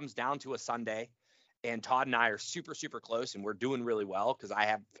 if it comes down to a Sunday, and Todd and I are super, super close, and we're doing really well because I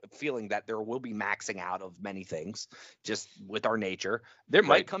have a feeling that there will be maxing out of many things just with our nature. There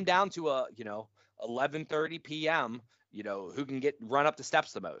might come down to 11:30 p.m., who can run up the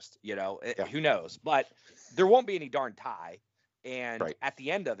steps the most, who knows, but there won't be any darn tie. And at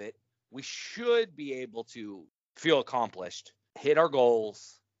the end of it, we should be able to feel accomplished, hit our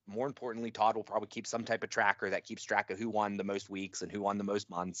goals. More importantly, Todd will probably keep some type of tracker that keeps track of who won the most weeks and who won the most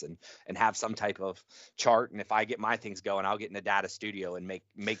months and have some type of chart. And if I get my things going, I'll get in a data studio and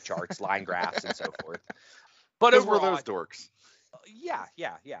make charts, line graphs, and so forth. But overall, we're those dorks. Yeah.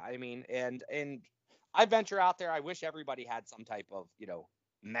 I mean, and I venture out there. I wish everybody had some type of,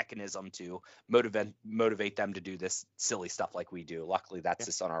 mechanism to motivate them to do this silly stuff like we do. Luckily, that's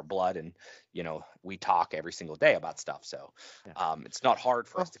just on our blood, and we talk every single day about stuff, so it's not hard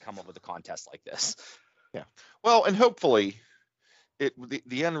for us to come up with a contest like this. Well, and hopefully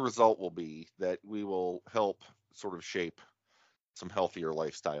the end result will be that we will help sort of shape some healthier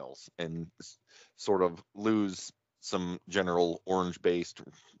lifestyles and sort of lose some general orange-based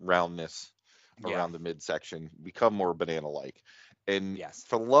roundness around the midsection, become more banana-like. And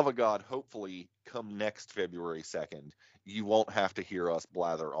for the love of God, hopefully come next February 2nd, you won't have to hear us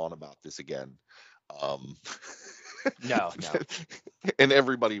blather on about this again. No. And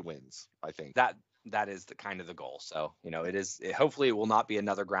everybody wins, I think. That is the kind of the goal. So, hopefully it will not be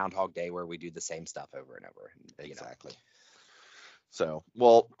another Groundhog Day where we do the same stuff over and over. Exactly. So,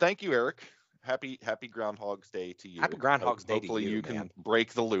 well, thank you, Eric. Happy Groundhog's Day to you. Happy Groundhog's Day to you. Hopefully you can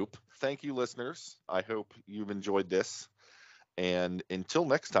break the loop. Thank you, listeners. I hope you've enjoyed this. And until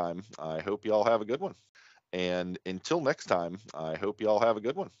next time, I hope y'all have a good one. And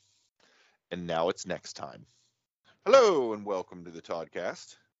now it's next time. Hello and welcome to the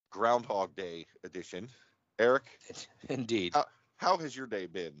Toddcast, Groundhog Day edition. Eric, indeed. How has your day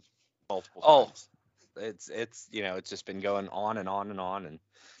been? Multiple times. It's just been going on and on and on, and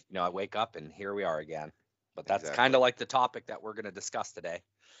I wake up and here we are again. But that's kind of like the topic that we're going to discuss today.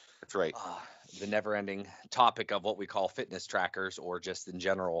 That's right. The never-ending topic of what we call fitness trackers, or just in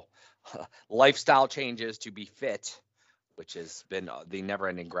general lifestyle changes to be fit, which has been the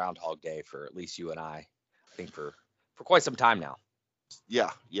never-ending Groundhog Day for at least you and I think for quite some time now. Yeah,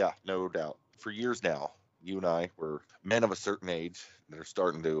 no doubt. For years now, you and I were men of a certain age that are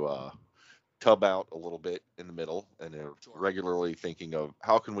starting to tub out a little bit in the middle, and are regularly thinking of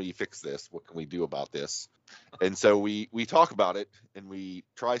how can we fix this? What can we do about this? And so we talk about it and we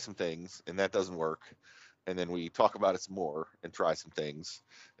try some things and that doesn't work. And then we talk about it some more and try some things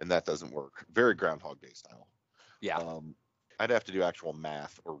and that doesn't work. Very Groundhog Day style. Yeah. I'd have to do actual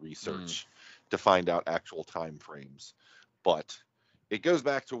math or research to find out actual time frames. But it goes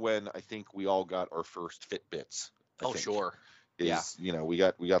back to when I think we all got our first Fitbits. Sure. We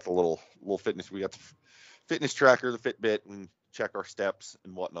got the little fitness. We got the fitness tracker, the Fitbit, and check our steps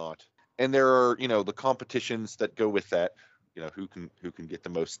and whatnot. And there are, the competitions that go with that. Who can get the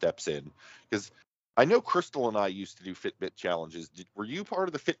most steps in? Because I know Crystal and I used to do Fitbit challenges. Were you part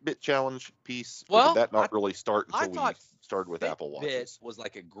of the Fitbit challenge piece? Well, or did that not really start until we started with Apple Watches? Fitbit was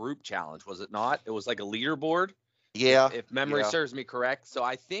like a group challenge, was it not? It was like a leaderboard. Yeah. If memory serves me correct. So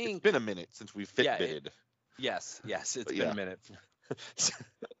I think it's been a minute since we've Fitbitted. Yes, it's been a minute.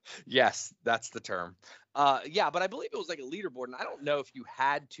 Yes, that's the term. But I believe it was like a leaderboard, and I don't know if you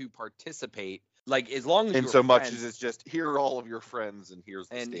had to participate, like as long as. And so much as it's just here are all of your friends, and here's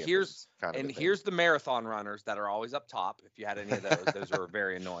the standards, here's the marathon runners that are always up top. If you had any of those are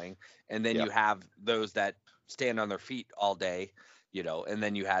very annoying. And then you have those that stand on their feet all day, and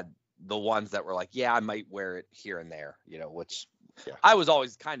then you had the ones that were like, I might wear it here and there, which Yeah. I was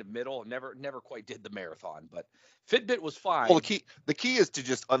always kind of middle, never quite did the marathon, but Fitbit was fine. Well, the key is to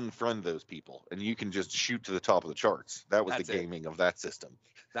just unfriend those people, and you can just shoot to the top of the charts. That was That's the it. gaming of that system.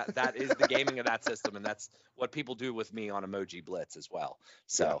 That is the gaming of that system, and that's what people do with me on Emoji Blitz as well.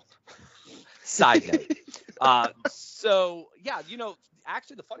 So, side note. So yeah,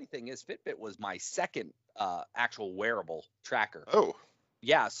 actually the funny thing is Fitbit was my second actual wearable tracker. Oh,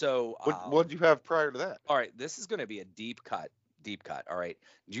 Yeah. So what did you have prior to that? all right, this is going to be a deep cut. All right.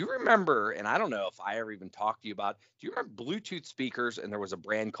 Do you remember, and I don't know if I ever even talked to you about, do you remember Bluetooth speakers? And there was a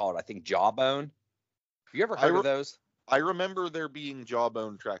brand called, I think, Jawbone. Have you ever heard of those? I remember there being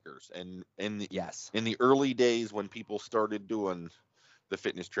Jawbone trackers, and in the early days when people started doing the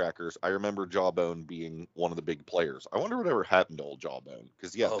fitness trackers, I remember Jawbone being one of the big players. I wonder whatever happened to old Jawbone,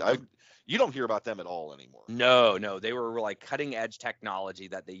 because you don't hear about them at all anymore. No, they were like cutting edge technology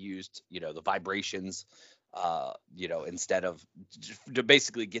that they used, the vibrations, instead of to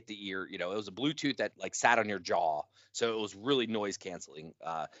basically get the ear, it was a Bluetooth that like sat on your jaw. So it was really noise canceling.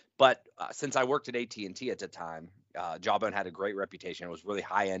 But since I worked at AT&T at the time, Jawbone had a great reputation. It was really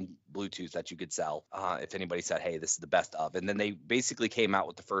high-end Bluetooth that you could sell if anybody said, hey, this is the best of. And then they basically came out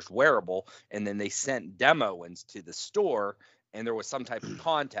with the first wearable, and then they sent demo ones to the store, and there was some type of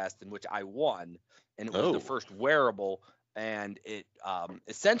contest in which I won, and it was the first wearable, and it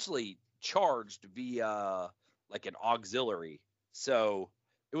essentially charged via like an auxiliary. So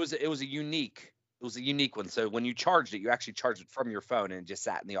it was a unique one. So when you charged it, you actually charged it from your phone, and it just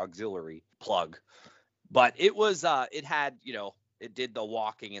sat in the auxiliary plug. But it was it had, it did the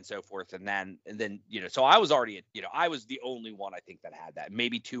walking and so forth, and then so I was already I was the only one I think that had that.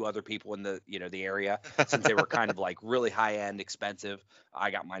 Maybe two other people in the the area, since they were kind of like really high end, expensive.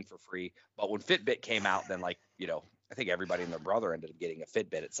 I got mine for free. But when Fitbit came out, then I think everybody and their brother ended up getting a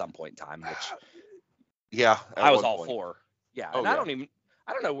Fitbit at some point in time, which I was all for. Yeah, and I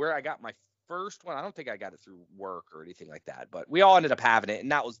don't know where I got my first one. I don't think I got it through work or anything like that, but we all ended up having it,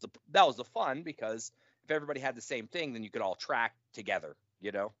 and that was the fun, because if everybody had the same thing, then you could all track together,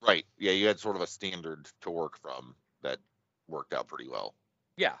 Right. Yeah, you had sort of a standard to work from that worked out pretty well.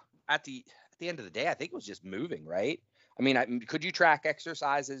 Yeah. At the end of the day, I think it was just moving, right? I mean, could you track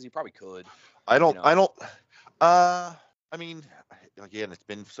exercises? You probably could. I mean, again, it's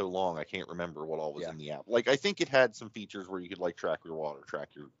been so long, I can't remember what all was in the app. Like, I think it had some features where you could like track your water, track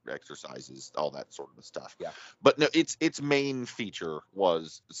your exercises, all that sort of stuff. Yeah. But no, its main feature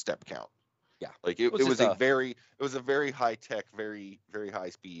was step count. Yeah. Like it was a very high tech, very, very high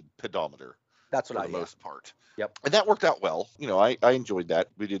speed pedometer. That's what for the most part. Yep. And that worked out well. I enjoyed that.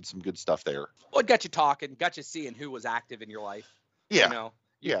 We did some good stuff there. Well, it got you talking, got you seeing who was active in your life. Yeah.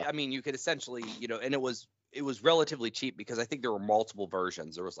 I mean, you could essentially, and it was relatively cheap, because I think there were multiple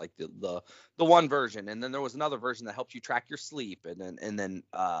versions. There was like the one version, and then there was another version that helped you track your sleep, and then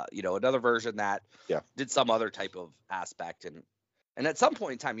another version that did some other type of aspect, and at some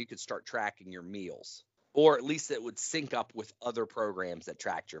point in time you could start tracking your meals, or at least it would sync up with other programs that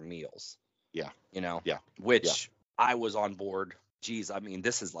tracked your meals. Yeah. Which I was on board. Geez, I mean,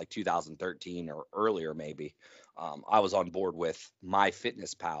 this is like 2013 or earlier maybe. I was on board with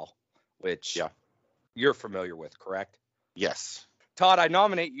MyFitnessPal, which you're familiar with, correct? Yes. Todd, I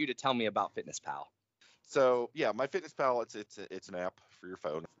nominate you to tell me about FitnessPal. So yeah, MyFitnessPal, it's an app for your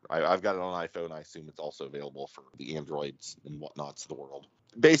phone. I've got it on iPhone. I assume it's also available for the Androids and whatnots of the world.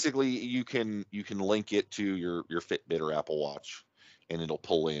 Basically, you can link it to your Fitbit or Apple Watch, and it'll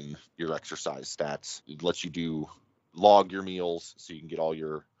pull in your exercise stats. It lets you log your meals, so you can get all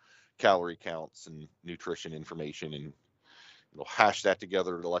your calorie counts and nutrition information, and it'll hash that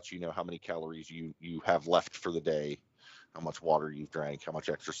together to let you know how many calories you have left for the day, how much water you've drank, how much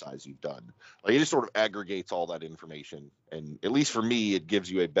exercise you've done. Like, it just sort of aggregates all that information, and at least for me, it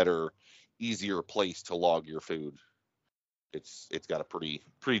gives you a better, easier place to log your food. It's got a pretty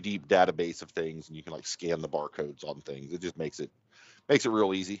deep database of things, and you can like scan the barcodes on things. It just makes it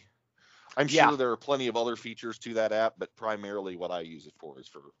real easy. I'm sure there are plenty of other features to that app, but primarily what I use it for is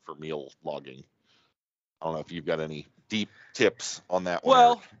for meal logging. I don't know if you've got any deep tips on that one.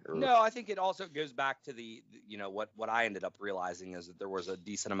 Well, no, I think it also goes back to the what I ended up realizing is that there was a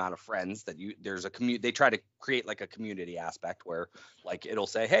decent amount of friends that they try to create like a community aspect where like it'll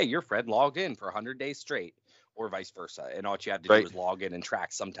say, hey, your friend logged in for 100 days straight, or vice versa, and all you have to do is log in and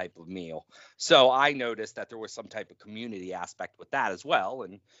track some type of meal. So I noticed that there was some type of community aspect with that as well,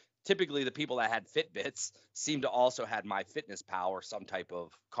 and typically the people that had Fitbits seemed to also had MyFitnessPal or some type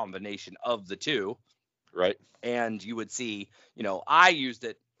of combination of the two. Right. And you would see, I used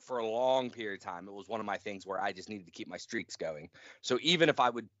it for a long period of time. It was one of my things where I just needed to keep my streaks going. So even if I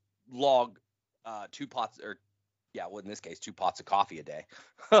would log 2 pots or Yeah, well, in this case, 2 pots of coffee a day.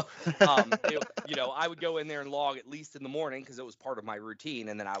 I would go in there and log at least in the morning because it was part of my routine,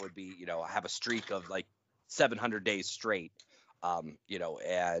 and then I would be, have a streak of like 700 days straight.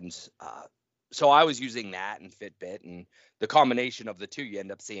 So I was using that and Fitbit, and the combination of the two, you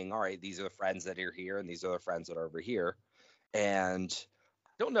end up seeing, all right, these are the friends that are here, and these are the friends that are over here. And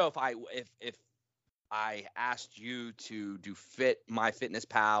I don't know if I asked you to do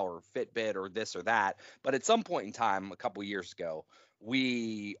MyFitnessPal or Fitbit or this or that, but at some point in time, a couple years ago,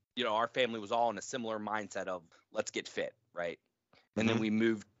 our family was all in a similar mindset of let's get fit, right? And then we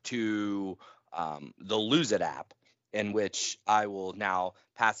moved to the Lose It app, in which I will now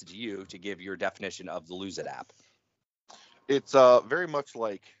pass it to you to give your definition of the Lose It app. It's very much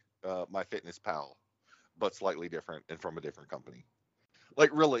like MyFitnessPal, but slightly different and from a different company.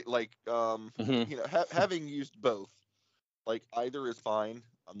 Like really, like having used both, like either is fine.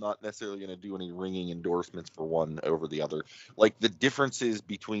 I'm not necessarily going to do any ringing endorsements for one over the other. Like the differences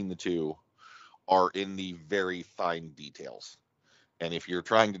between the two are in the very fine details. And if you're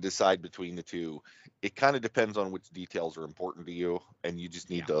trying to decide between the two, it kind of depends on which details are important to you, and you just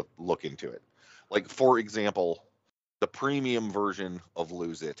need to look into it. Like, for example, the premium version of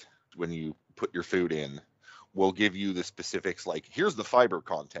Lose It, when you put your food in, will give you the specifics like, here's the fiber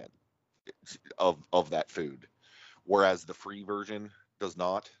content of that food, whereas the free version does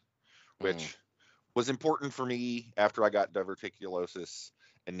not, which was important for me after I got diverticulosis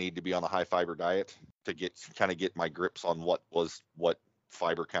and need to be on a high fiber diet to get my grips on what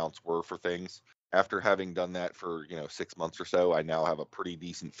fiber counts were for things. After having done that for 6 months or so, I now have a pretty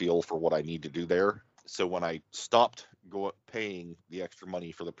decent feel for what I need to do there. So when I stopped paying the extra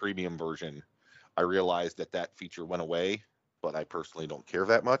money for the premium version, I realized that feature went away, but I personally don't care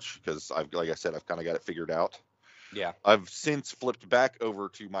that much because like I said, I've kind of got it figured out. Yeah. I've since flipped back over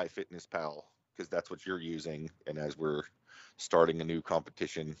to MyFitnessPal because that's what you're using, and as we're starting a new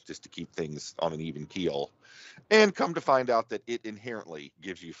competition just to keep things on an even keel, and come to find out that it inherently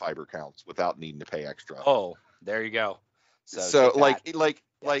gives you fiber counts without needing to pay extra. Oh, there you go. So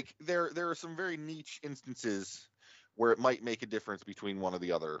there are some very niche instances where it might make a difference between one or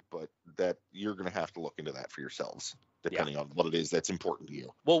the other, but that you're going to have to look into that for yourselves, depending on what it is that's important to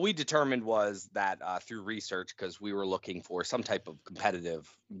you. What we determined was that through research, because we were looking for some type of competitive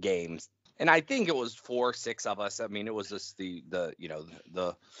games, and I think it was 4-6 of us. I mean, it was just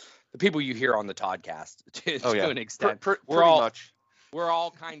the people you hear on the Toddcast to an extent. We're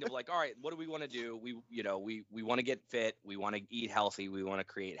all kind of like, all right, what do we want to do? We want to get fit. We want to eat healthy. We want to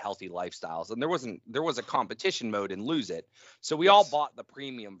create healthy lifestyles. And there was a competition mode in Lose It. So we all bought the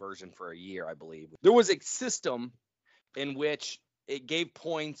premium version for a year, I believe. There was a system in which it gave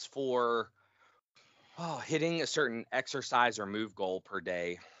points for hitting a certain exercise or move goal per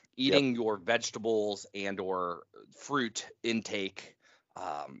day, eating your vegetables and or fruit intake.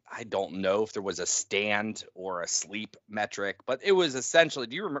 I don't know if there was a stand or a sleep metric, but it was essentially,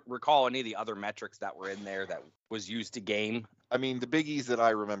 do you recall any of the other metrics that were in there that was used to game? I mean, the biggies that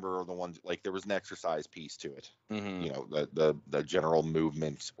I remember are the ones, like there was an exercise piece to it, the general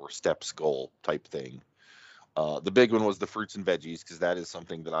movement or steps goal type thing. The big one was the fruits and veggies, because that is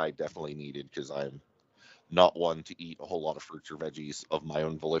something that I definitely needed, because I'm not one to eat a whole lot of fruits or veggies of my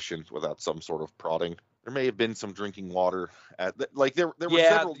own volition without some sort of prodding. There may have been some drinking water there were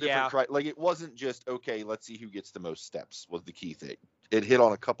several different like it wasn't just okay, let's see who gets the most steps was the key thing. It hit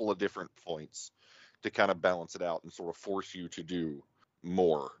on a couple of different points to kind of balance it out and sort of force you to do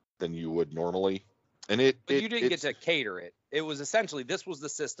more than you would normally. And you didn't get to cater it. It was essentially, this was the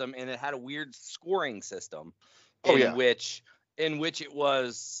system, and it had a weird scoring system in which it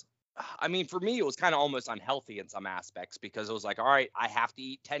was, I mean, for me, it was kind of almost unhealthy in some aspects, because it was like, all right, I have to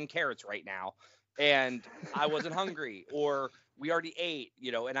eat 10 carrots right now, and I wasn't hungry, or we already ate,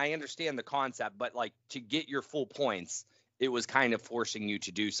 and I understand the concept, but like to get your full points, it was kind of forcing you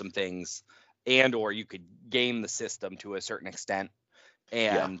to do some things, and or you could game the system to a certain extent.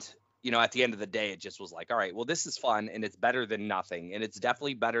 And at the end of the day, it just was like, all right, well, this is fun, and it's better than nothing, and it's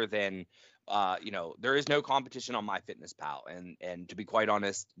definitely better than there is no competition on MyFitnessPal, and to be quite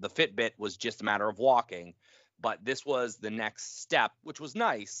honest, the Fitbit was just a matter of walking, but this was the next step, which was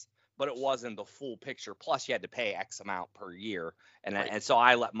nice, but it wasn't the full picture. Plus, you had to pay X amount per year, and so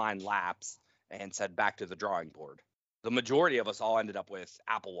I let mine lapse and said back to the drawing board. The majority of us all ended up with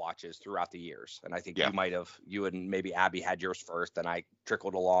Apple Watches throughout the years, and I think you and maybe Abby had yours first, and I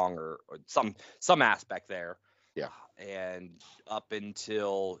trickled along, or some aspect there. Yeah. And up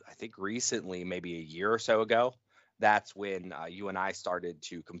until I think recently, maybe a year or so ago, that's when you and I started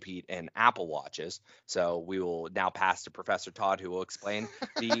to compete in Apple Watches. So we will now pass to Professor Todd, who will explain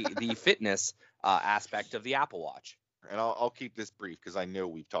the fitness aspect of the Apple Watch. And I'll keep this brief because I know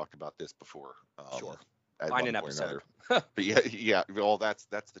we've talked about this before. Sure. At Find one an point or episode. another. But yeah. Well, that's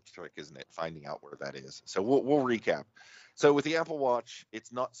the trick, isn't it? Finding out where that is. So we'll recap. So with the Apple Watch,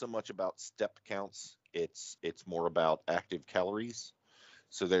 it's not so much about step counts. It's more about active calories.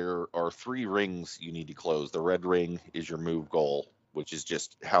 So there are 3 rings you need to close. The red ring is your move goal, which is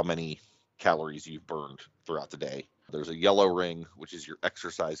just how many calories you've burned throughout the day. There's a yellow ring, which is your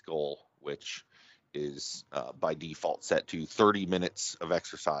exercise goal, which is by default set to 30 minutes of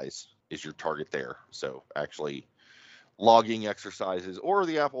exercise is your target there. So actually logging exercises, or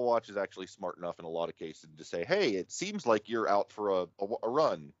the Apple Watch is actually smart enough in a lot of cases to say, hey, it seems like you're out for a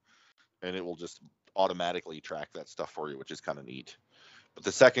run, and it will just automatically track that stuff for you, which is kind of neat. But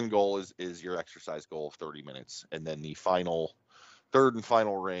the second goal is your exercise goal of 30 minutes. And then the third and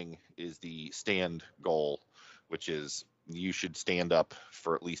final ring is the stand goal, which is you should stand up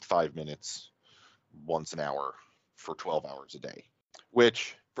for at least 5 minutes once an hour for 12 hours a day,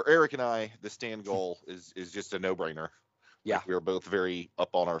 which for Eric and I, the stand goal is just a no-brainer. Yeah. Like, we're both very up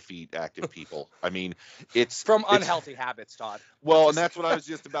on our feet, active people. I mean, it's from unhealthy habits, Todd. Well, and that's what I was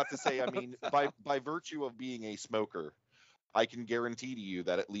just about to say. I mean, by virtue of being a smoker, I can guarantee to you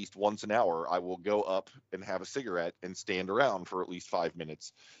that at least once an hour I will go up and have a cigarette and stand around for at least 5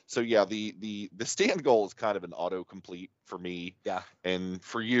 minutes. So yeah, the stand goal is kind of an autocomplete for me. Yeah. And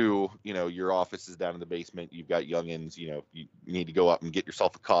for you, your office is down in the basement. You've got youngins. You need to go up and get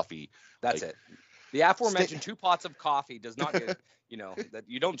yourself a coffee. That's it. The aforementioned 2 pots of coffee does not get, that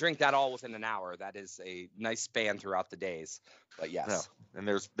you don't drink that all within an hour. That is a nice span throughout the days. But yes. No.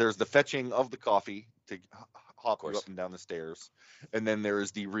 And there's the fetching of the coffee to hop you up and down the stairs, and then there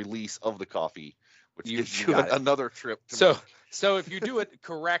is the release of the coffee, which gives you another trip. So if you do it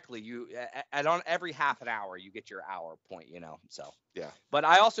correctly, you on every half an hour you get your hour point. So yeah. But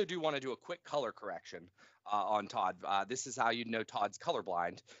I also do want to do a quick color correction on Todd. This is how you know Todd's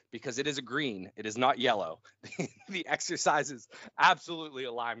colorblind, because it is a green. It is not yellow. The exercise is absolutely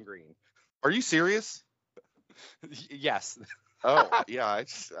a lime green. Are you serious? Yes. Oh yeah,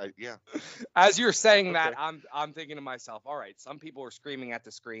 yeah. As you're saying that, I'm thinking to myself, all right, some people are screaming at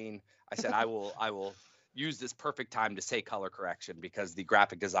the screen. I said I will use this perfect time to say color correction, because the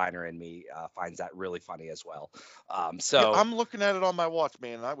graphic designer in me finds that really funny as well. So yeah, I'm looking at it on my watch,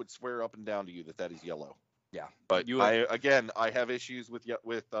 man, and I would swear up and down to you that is yellow. Yeah, but I have issues with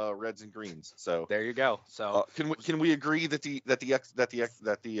reds and greens. So there you go. So can we agree that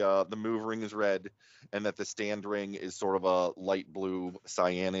the move ring is red, and that the stand ring is sort of a light blue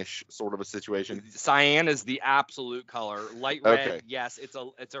cyanish sort of a situation? Cyan is the absolute color. Light red, okay. Yes,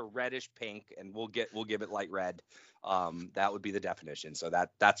 it's a reddish pink, and we'll give it light red. That would be the definition. So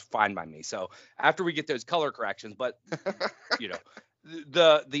that's fine by me. So after we get those color corrections, but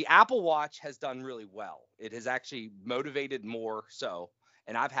the Apple Watch has done really well. It has actually motivated more so.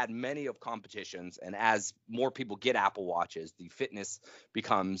 And I've had many of competitions, and as more people get Apple Watches, the fitness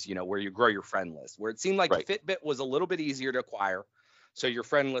becomes, where you grow your friend list, where it seemed like right. the Fitbit was a little bit easier to acquire. So your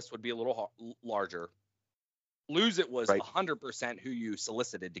friend list would be a little larger. Lose It was right. 100% who you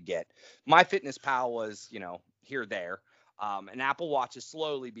solicited to get. MyFitnessPal was, here, there. And Apple Watch has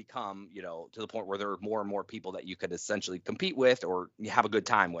slowly become, to the point where there are more and more people that you could essentially compete with or have a good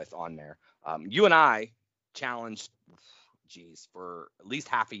time with on there. You and I challenged, for at least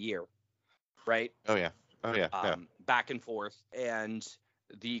half a year, right? Oh yeah. Back and forth. And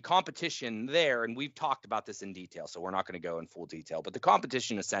the competition there, and we've talked about this in detail, so we're not going to go in full detail, but the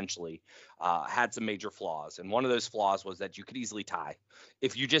competition essentially had some major flaws. And one of those flaws was that you could easily tie.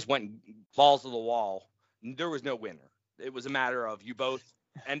 If you just went balls to the wall, there was no winner. It was a matter of you both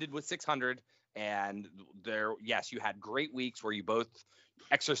ended with 600, and you had great weeks where you both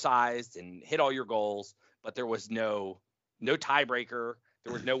exercised and hit all your goals, but there was no tiebreaker.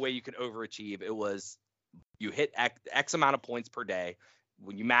 There was no way you could overachieve. It was you hit X amount of points per day.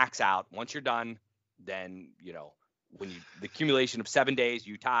 When you max out, once you're done, then, the accumulation of 7 days,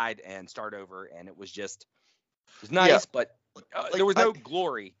 you tied and start over. And it was nice, but there was no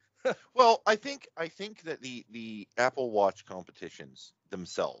glory. Well, I think that the Apple Watch competitions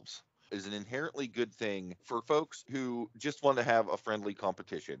themselves is an inherently good thing for folks who just want to have a friendly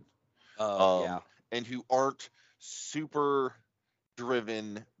competition. And who aren't super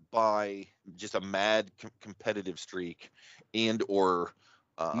driven by just a mad competitive streak and or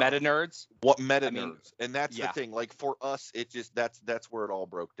meta nerds. Nerds. And that's the thing. Like, for us, it just that's where it all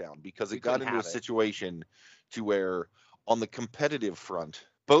broke down, because it got into a situation to where on the competitive front,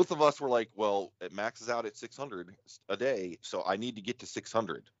 both of us were like, well, it maxes out at 600 a day, so I need to get to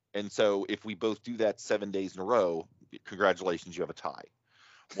 600. And so if we both do that 7 days in a row, congratulations, you have a tie.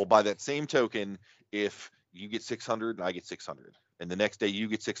 Well, by that same token, if you get 600 and I get 600, and the next day you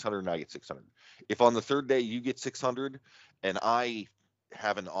get 600 and I get 600, if on the third day you get 600 and I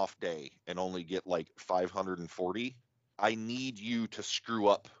have an off day and only get like 540, I need you to screw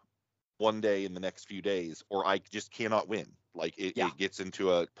up one day in the next few days, or I just cannot win. Like it gets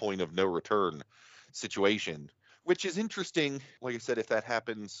into a point of no return situation, which is interesting. Like I said, if that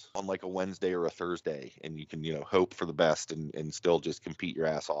happens on like a Wednesday or a Thursday, and you can, hope for the best and still just compete your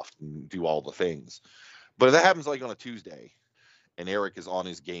ass off and do all the things. But if that happens like on a Tuesday and Eric is on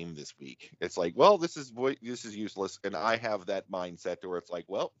his game this week, it's like, well, this is useless. And I have that mindset where it's like,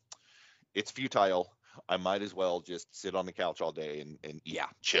 well, it's futile. I might as well just sit on the couch all day and eat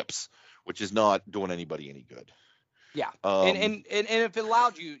chips, which is not doing anybody any good. Yeah. And if it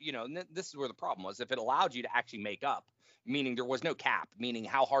allowed you, and this is where the problem was, if it allowed you to actually make up, meaning there was no cap, meaning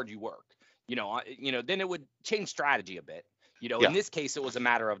how hard you work, then it would change strategy a bit. In this case, it was a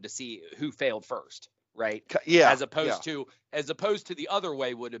matter of to see who failed first, right? Yeah. As opposed to the other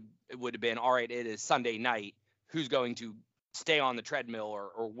way would have been, all right, it is Sunday night. Who's going to stay on the treadmill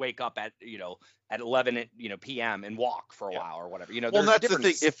or wake up at 11 p.m. and walk for a while or whatever. Well, that's the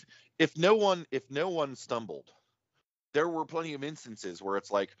thing. If no one stumbled, there were plenty of instances where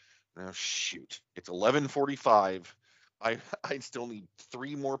it's like, oh, shoot, it's 11:45. I still need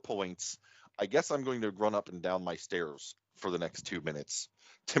 3 more points. I guess I'm going to run up and down my stairs for the next 2 minutes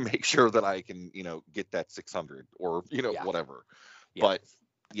to make sure that I can, get that 600 or, whatever. Yeah. But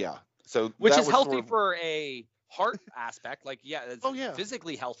yeah, so which is healthy for a heart aspect. Like, it's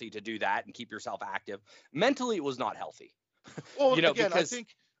physically healthy to do that and keep yourself active. Mentally, it was not healthy. Well, again, because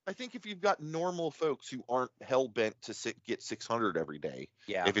I think if you've got normal folks who aren't hell bent to get 600 every day,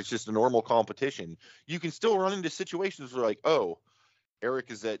 if it's just a normal competition, you can still run into situations where like, oh,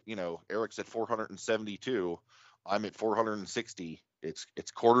 Eric's at 472, I'm at 460.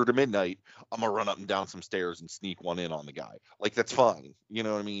 It's quarter to midnight. I'm gonna run up and down some stairs and sneak one in on the guy. Like, that's fine, you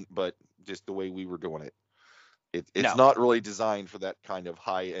know what I mean? But just the way we were doing it, it's not really designed for that kind of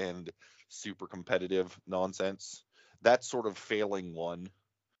high end, super competitive nonsense. That's sort of failing one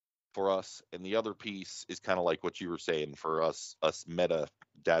for us, and the other piece is kind of like what you were saying for us meta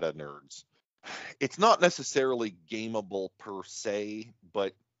data nerds. It's not necessarily gameable per se,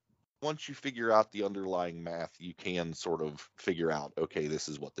 but once you figure out the underlying math, you can sort of figure out, okay, this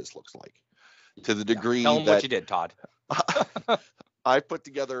is what this looks like. To the degree Tell them what you did, Todd. I put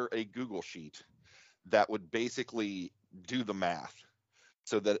together a Google sheet that would basically do the math,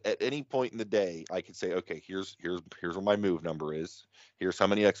 so that at any point in the day, I could say, okay, here's what my move number is. Here's how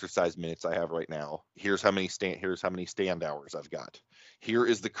many exercise minutes I have right now. Here's how many stand hours I've got. Here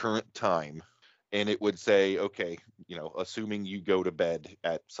is the current time. And it would say, okay, assuming you go to bed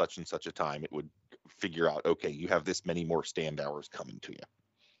at such and such a time, it would figure out, okay, you have this many more stand hours coming to you.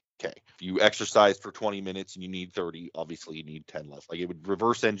 Okay, if you exercise for 20 minutes and you need 30, obviously you need 10 less. Like, it would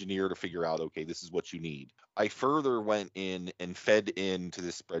reverse engineer to figure out, okay, this is what you need. I further went in and fed into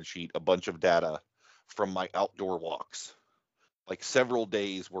this spreadsheet a bunch of data from my outdoor walks, like several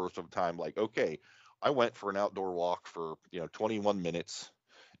days worth of time. Like, okay, I went for an outdoor walk for 21 minutes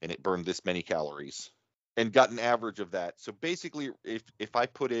and it burned this many calories, and got an average of that. So basically, if I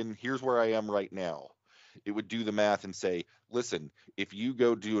put in, here's where I am right now, it would do the math and say, listen, if you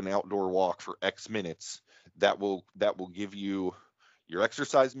go do an outdoor walk for X minutes, that will give you your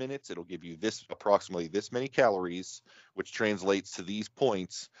exercise minutes. It'll give you approximately this many calories, which translates to these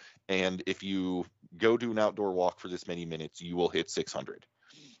points. And if you go do an outdoor walk for this many minutes, you will hit 600.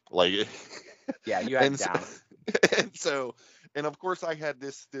 Like, yeah, you had it down. And of course I had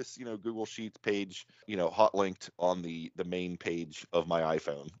this Google Sheets page, hot linked on the main page of my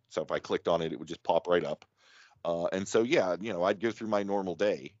iPhone. So if I clicked on it, it would just pop right up. And so, I'd go through my normal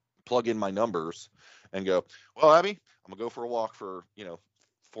day, plug in my numbers and go, well, Abby, I'm gonna go for a walk for,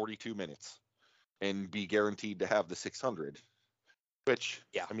 42 minutes and be guaranteed to have the 600, which,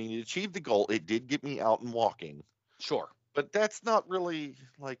 I mean, it achieved the goal. It did get me out and walking. Sure. But that's not really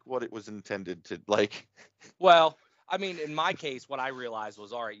like what it was intended to like. Well, I mean, in my case, what I realized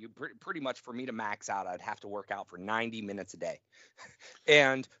was, all right, you pretty much, for me to max out, I'd have to work out for 90 minutes a day.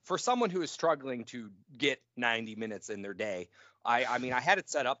 And for someone who is struggling to get 90 minutes in their day, I mean, I had it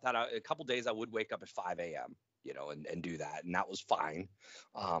set up that a couple days I would wake up at 5 a.m., and do that. And that was fine.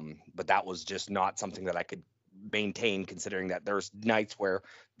 But that was just not something that I could maintain, considering that there's nights where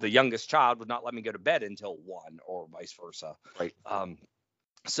the youngest child would not let me go to bed until 1 or vice versa. Right.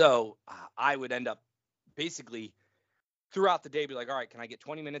 So I would end up basically throughout the day be like, all right, can I get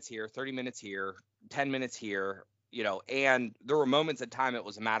 20 minutes here, 30 minutes here, 10 minutes here? and there were moments in time it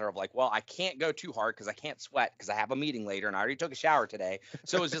was a matter of like, well, I can't go too hard because I can't sweat because I have a meeting later and I already took a shower today.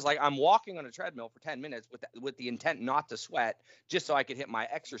 So it was just like I'm walking on a treadmill for 10 minutes with the intent not to sweat just so I could hit my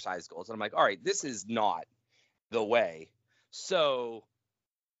exercise goals. And I'm like, all right, this is not the way. So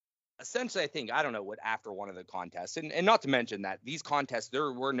essentially, I think, I don't know what, after one of the contests, and not to mention that these contests,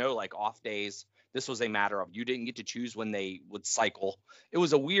 there were no like off days. This was a matter of you didn't get to choose when they would cycle. It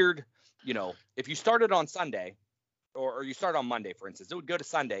was a weird, if you started on Sunday or you start on Monday, for instance, it would go to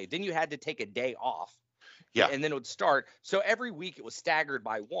Sunday. Then you had to take a day off. Yeah. And then it would start. So every week it was staggered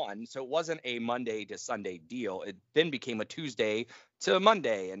by one. So it wasn't a Monday to Sunday deal. It then became a Tuesday to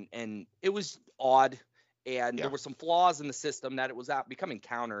Monday. And it was odd. And there were some flaws in the system that it was becoming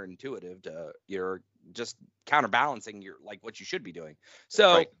counterintuitive to you're just counterbalancing what you should be doing.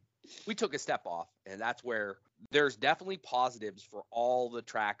 So we took a step off, and that's where there's definitely positives for all the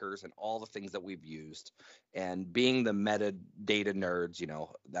trackers and all the things that we've used. And being the metadata nerds,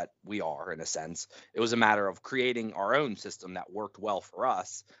 that we are in a sense, it was a matter of creating our own system that worked well for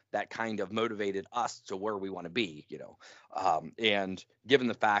us, that kind of motivated us to where we want to be, and given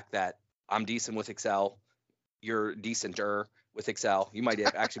the fact that I'm decent with Excel, you're decenter with Excel, you might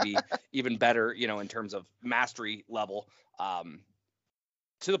actually be even better, in terms of mastery level,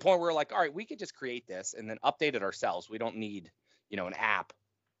 to the point where we're like, all right, we could just create this and then update it ourselves. We don't need, an app.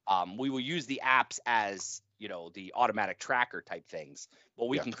 We will use the apps as, the automatic tracker type things, but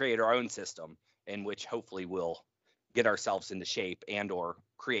we can create our own system in which hopefully we'll get ourselves into shape and or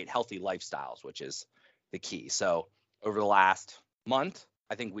create healthy lifestyles, which is the key. So over the last month,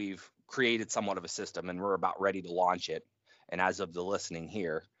 I think we've created somewhat of a system, and we're about ready to launch it. And as of the listening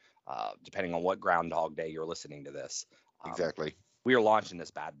here, depending on what Groundhog Day you're listening to this, Exactly. we are launching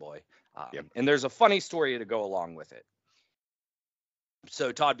this bad boy. And there's a funny story to go along with it.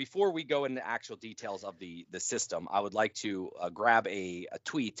 So Todd, before we go into actual details of the system, I would like to grab a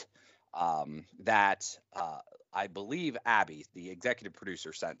tweet that I believe Abby, the executive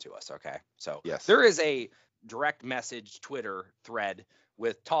producer, sent to us. Okay. So there is a direct message Twitter thread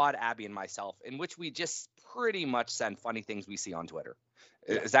with Todd, Abby, and myself, in which we just pretty much send funny things we see on Twitter.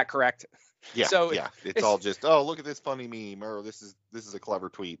 Is that correct? Yeah. So it's all just, oh, look at this funny meme, or this is a clever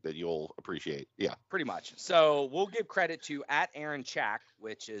tweet that you'll appreciate. Yeah, pretty much. So we'll give credit to @AaronChack,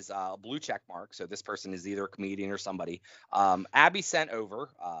 which is a blue check mark. So this person is either a comedian or somebody. Abby sent over.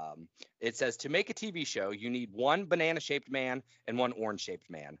 It says, to make a TV show, you need one banana-shaped man and one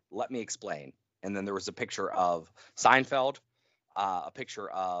orange-shaped man. Let me explain. And then there was a picture of Seinfeld, a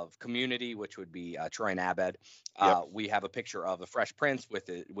picture of Community, which would be Troy and Abed. We have a picture of The Fresh Prince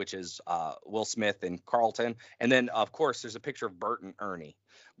which is Will Smith and Carlton. And then, of course, there's a picture of Bert and Ernie,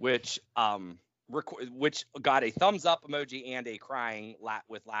 which got a thumbs up emoji and a crying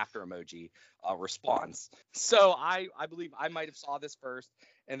with laughter emoji response. So I believe I might have saw this first,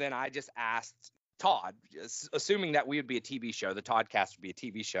 and then I just asked Todd, assuming that we would be a TV show, the Toddcast would be a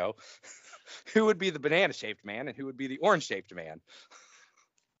TV show, who would be the banana-shaped man and who would be the orange-shaped man?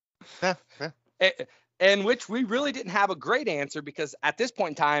 And which we really didn't have a great answer, because at this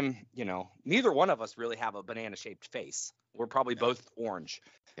point in time, neither one of us really have a banana-shaped face. We're probably both orange,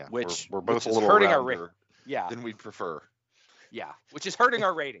 which we're both which a little hurting rounder our than we'd prefer. Yeah, which is hurting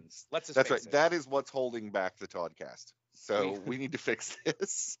our ratings. That's right. That is what's holding back the Toddcast. So we need to fix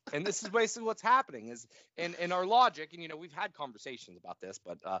this. And this is basically what's happening is, in our logic, and we've had conversations about this,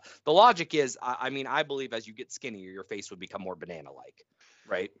 but the logic is, I believe as you get skinnier, your face would become more banana-like,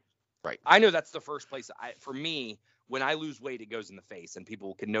 right? Right. I know that's the first place. For me, when I lose weight, it goes in the face, and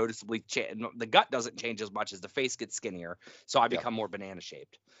people can noticeably change. The gut doesn't change as much as the face gets skinnier, so I become more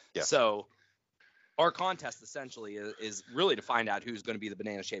banana-shaped. Yeah. So our contest essentially is really to find out who's going to be the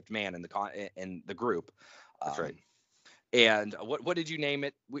banana-shaped man in the group. That's right. And what did you name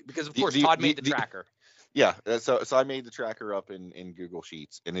it? Because of course Todd made the tracker. Yeah, so I made the tracker up in Google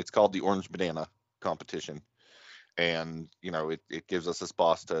Sheets, and it's called the Orange Banana Competition. And it gives us a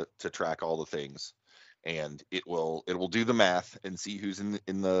spot to track all the things, and it will do the math and see who's in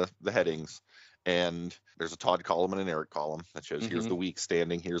the headings. And there's a Todd column and an Eric column that shows here's the week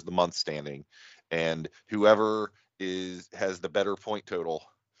standing, here's the month standing, and whoever has the better point total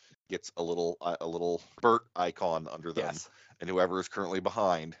gets a little Bert icon under them, and whoever is currently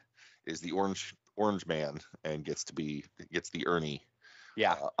behind is the orange man and gets the Ernie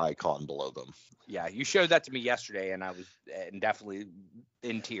icon below them. Yeah, you showed that to me yesterday, and I was definitely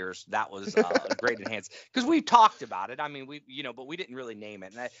in tears. That was a great enhance, because we talked about it. I mean, but we didn't really name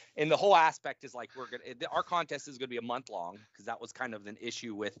it. And the whole aspect is like our contest is going to be a month long, because that was kind of an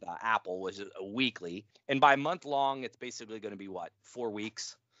issue with Apple, was a weekly, and by month long, it's basically going to be 4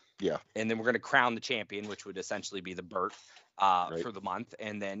 weeks. Yeah. And then we're going to crown the champion, which would essentially be the Burt Right. for the month.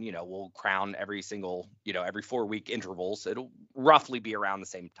 And then, we'll crown every single, every 4-week intervals. It'll roughly be around the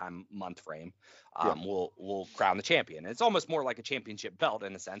same time month frame. Yeah. We'll crown the champion. It's almost more like a championship belt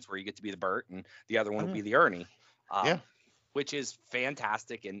in a sense, where you get to be the Burt and the other one will be the Ernie. Yeah. Which is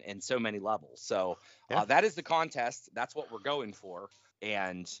fantastic in so many levels. So Yeah. that is the contest. That's what we're going for.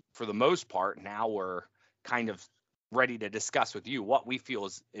 And for the most part, now we're kind of ready to discuss with you what we feel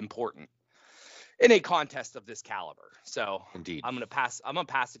is important in a contest of this caliber. So Indeed. I'm gonna pass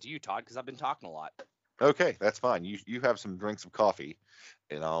it to you, Todd, because I've been talking a lot. Okay, that's fine. You have some drinks of coffee,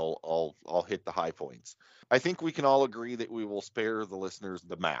 and I'll hit the high points. I think we can all agree that we will spare the listeners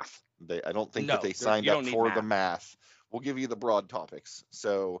the math. I don't think that they signed up for the math. We'll give you the broad topics.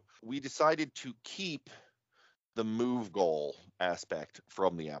 So we decided to keep the move goal aspect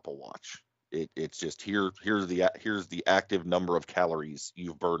from the Apple Watch. It's just here's the active number of calories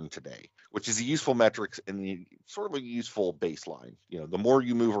you've burned today, which is a useful metric and the sort of a useful baseline. The more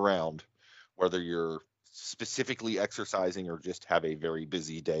you move around, whether you're specifically exercising or just have a very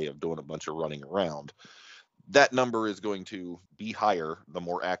busy day of doing a bunch of running around, that number is going to be higher the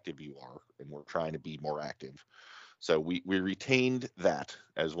more active you are, and we're trying to be more active. So we retained that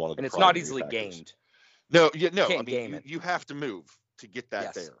as one of the. And it's not easily gained. No. I mean, you have to move to get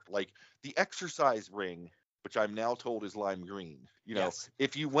that there. Like the exercise ring, which I'm now told is lime green.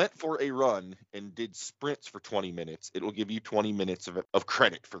 If you went for a run and did sprints for 20 minutes, it will give you 20 minutes of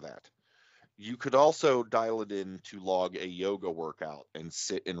credit for that. You could also dial it in to log a yoga workout and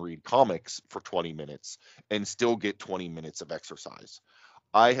sit and read comics for 20 minutes and still get 20 minutes of exercise.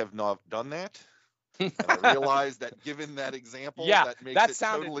 I have not done that. And I realize that given that example, that makes it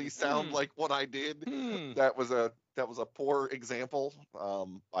totally sound like what I did. That was a poor example.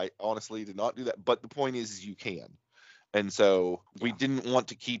 I honestly did not do that. But the point is you can. And so we didn't want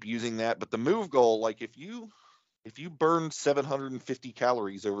to keep using that. But the move goal, like if you burned 750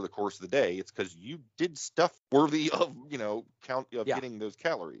 calories over the course of the day, it's because you did stuff worthy of, getting those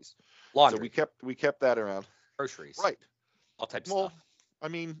calories. Laundry. So we kept that around. Groceries. Right. All types of stuff. I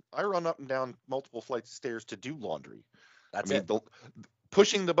mean, I run up and down multiple flights of stairs to do laundry. That's it.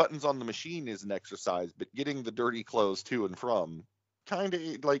 Pushing the buttons on the machine is an exercise, but getting the dirty clothes to and from, kind of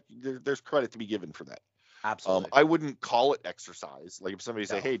like there's credit to be given for that. Absolutely. I wouldn't call it exercise. Like if somebody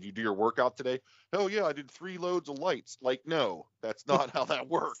say, "Hey, did you do your workout today?" "Oh yeah, I did 3 loads of lights." Like, no, that's not how that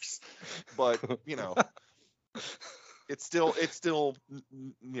works. But it's still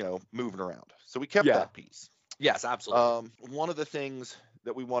moving around. So we kept that piece. Yes, absolutely. One of the things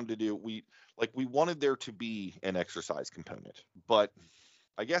that we wanted to do, we wanted there to be an exercise component, but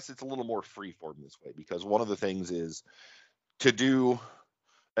I guess it's a little more freeform this way, because one of the things is to do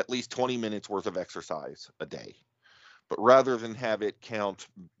at least 20 minutes worth of exercise a day. But rather than have it count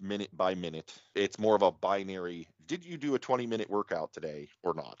minute by minute, it's more of a binary. Did you do a 20-minute workout today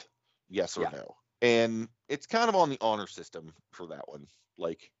or not? Yes or no? And it's kind of on the honor system for that one.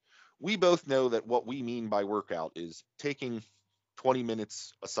 Like, we both know that what we mean by workout is taking 20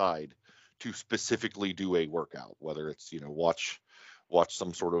 minutes aside to specifically do a workout, whether it's, watch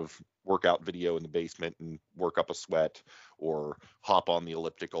some sort of workout video in the basement and work up a sweat, or hop on the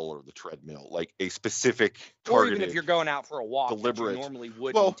elliptical or the treadmill, like a specific targeted, or even if you're going out for a walk deliberate, that you normally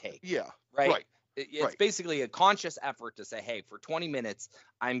wouldn't take. Yeah. Right. It's basically a conscious effort to say, hey, for 20 minutes,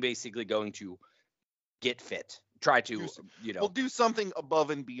 I'm basically going to get fit. Try to, do something above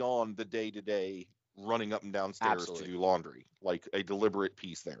and beyond the day-to-day running up and down stairs to do laundry, like a deliberate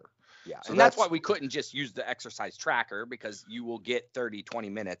piece there. Yeah. So and that's why we couldn't just use the exercise tracker, because you will get 20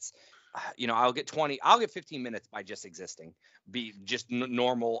 minutes. I'll get 15 minutes by just existing, be just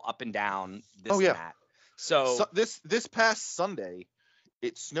normal up and down, this and that. So this past Sunday,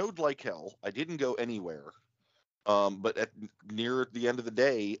 it snowed like hell. I didn't go anywhere. But near the end of the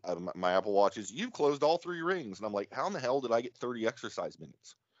day, my Apple Watch is, "You've closed all 3 rings." And I'm like, how in the hell did I get 30 exercise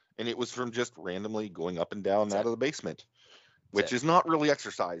minutes? And it was from just randomly going up and down out of the basement, which is not really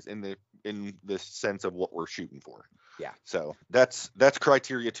exercise in the sense of what we're shooting for. Yeah. So that's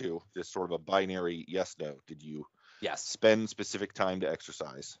criteria 2, just sort of a binary yes, no. Did you spend specific time to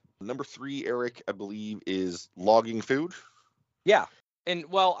exercise? Number 3, Eric, I believe, is logging food. Yeah. And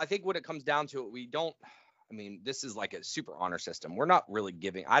well, I think when it comes down to it, this is like a super honor system. We're not really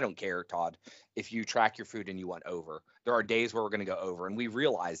giving, I don't care, Todd, if you track your food and you went over. There are days where we're going to go over, and we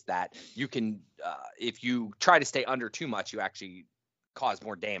realize that you can, if you try to stay under too much, you actually cause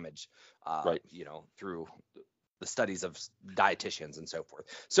more damage, through the studies of dietitians and so forth.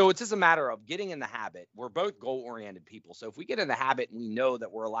 So it's just a matter of getting in the habit. We're both goal-oriented people. So if we get in the habit and we know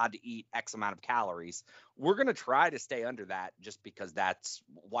that we're allowed to eat X amount of calories, we're going to try to stay under that, just because that's,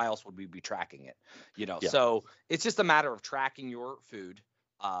 why else would we be tracking it? Yeah. So it's just a matter of tracking your food,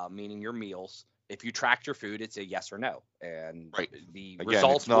 meaning your meals. If you tracked your food, it's a yes or no. And Right. the Again,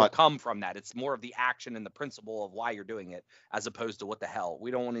 results it's will not- come from that. It's more of the action and the principle of why you're doing it, as opposed to what the hell.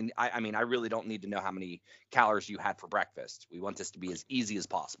 We don't want to, I mean, I really don't need to know how many calories you had for breakfast. We want this to be as easy as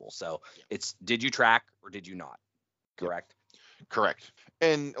possible. So it's, did you track or did you not? Correct? Correct.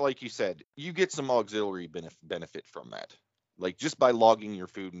 And like you said, you get some auxiliary benefit from that. Like just by logging your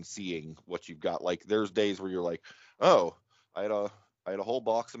food and seeing what you've got. Like there's days where you're like, oh, I had a whole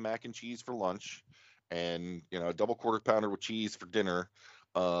box of mac and cheese for lunch, and a double quarter pounder with cheese for dinner,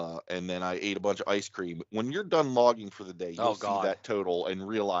 and then I ate a bunch of ice cream. When you're done logging for the day, you'll see that total and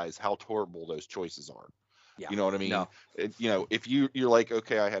realize how horrible those choices are. Yeah. You know what I mean? No. If you're like,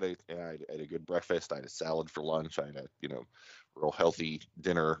 okay, I had a good breakfast, I had a salad for lunch, I had a real healthy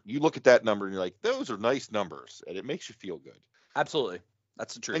dinner. You look at that number and you're like, those are nice numbers, and it makes you feel good. Absolutely.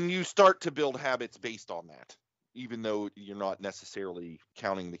 That's the truth. And you start to build habits based on that, even though you're not necessarily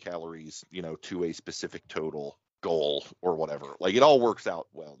counting the calories, to a specific total goal or whatever. Like it all works out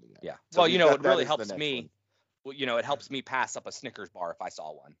well in the end. Yeah. So Well, we've got it that really as the helps next me. one. Well, it helps me pass up a Snickers bar if I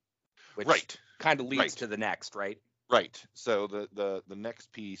saw one, which Right. kind of leads Right. to the next, right? Right. So the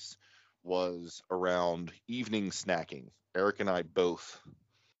next piece was around evening snacking. Eric and I both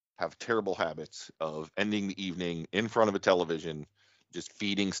have terrible habits of ending the evening in front of a television, just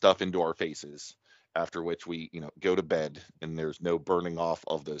feeding stuff into our faces, after which we, go to bed, and there's no burning off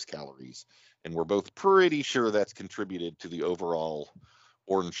of those calories. And we're both pretty sure that's contributed to the overall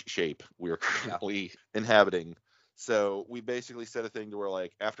orange shape we are currently inhabiting. So we basically set a thing to where,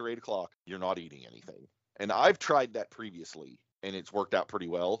 like, after 8 o'clock, you're not eating anything. And I've tried that previously, and it's worked out pretty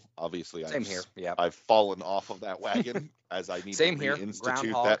well. Obviously, Same here. Yeah. I've fallen off of that wagon as I need Same to here. reinstitute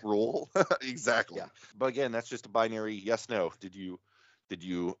Groundhog. that rule. Exactly. Yeah. But again, that's just a binary yes, no. Did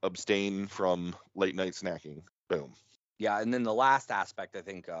you abstain from late night snacking? Boom. Yeah, and then the last aspect, I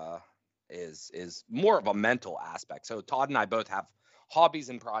think, is more of a mental aspect. So Todd and I both have hobbies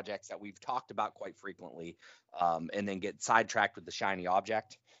and projects that we've talked about quite frequently, and then get sidetracked with the shiny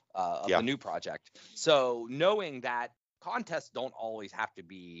object of the new project. So knowing that contests don't always have to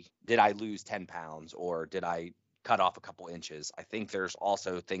be, did I lose 10 pounds or did I cut off a couple inches? I think there's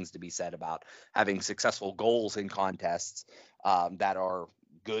also things to be said about having successful goals in contests that are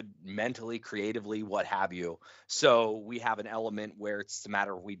good mentally, creatively, what have you. So we have an element where it's a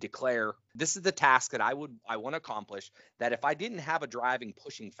matter of, we declare, this is the task that I want to accomplish, that if I didn't have a driving,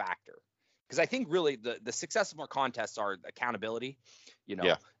 pushing factor, because I think really the success of our contests are accountability,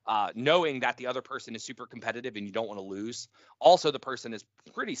 knowing that the other person is super competitive and you don't want to lose. Also, the person is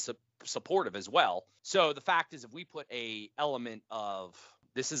pretty supportive as well. So the fact is, if we put a element of,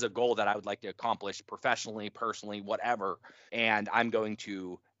 this is a goal that I would like to accomplish professionally, personally, whatever, and I'm going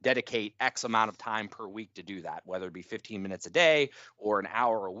to dedicate X amount of time per week to do that, whether it be 15 minutes a day or an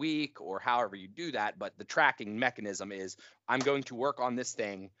hour a week or however you do that. But the tracking mechanism is, I'm going to work on this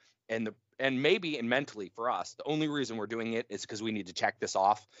thing, and mentally for us, the only reason we're doing it is because we need to check this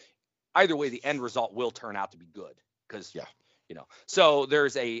off. Either way, the end result will turn out to be good, because so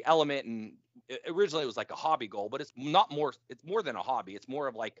there's a element, and originally it was like a hobby goal, but it's more than a hobby. It's more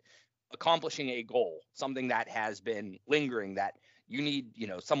of like accomplishing a goal, something that has been lingering that you need,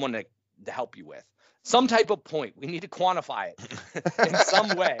 someone to help you with. Some type of point. We need to quantify it in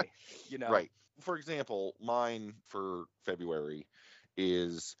some way, Right. For example, mine for February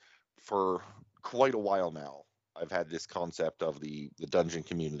is, for quite a while now, I've had this concept of the Dungeon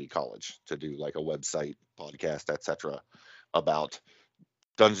Community College, to do like a website, podcast, etc., about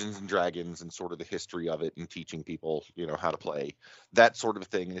Dungeons and Dragons and sort of the history of it, and teaching people, how to play, that sort of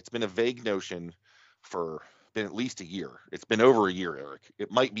thing. And it's been a vague notion for been at least a year. It's been over a year, Eric.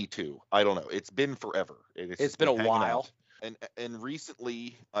 It might be 2. I don't know. It's been forever. It's been a while. And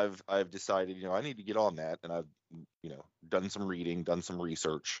recently I've decided, I need to get on that, and I've, done some reading, done some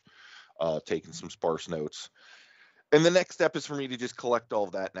research, taken some sparse notes. And the next step is for me to just collect all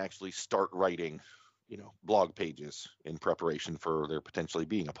of that and actually start writing, blog pages in preparation for there potentially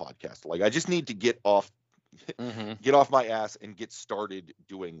being a podcast. Like, I just need to get off my ass and get started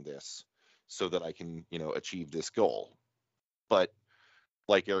doing this so that I can, achieve this goal. But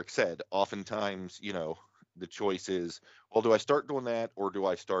like Eric said, oftentimes, the choice is, well, do I start doing that, or do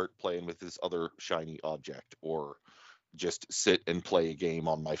I start playing with this other shiny object, or just sit and play a game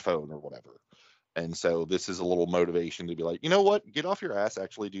on my phone or whatever? And so this is a little motivation to be like, you know what, get off your ass,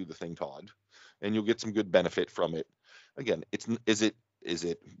 actually do the thing, Todd, and you'll get some good benefit from it. Again, is it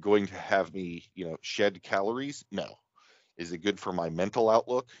going to have me, shed calories? No. Is it good for my mental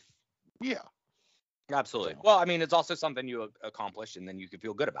outlook? Yeah. Absolutely. So, Well, I mean, it's also something you accomplish and then you can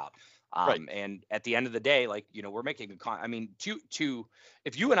feel good about. right. And at the end of the day, like, we're making I mean,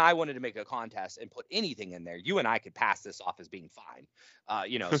 if you and I wanted to make a contest and put anything in there, you and I could pass this off as being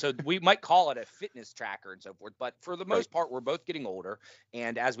fine. So we might call it a fitness tracker and so forth, but for the most part, we're both getting older.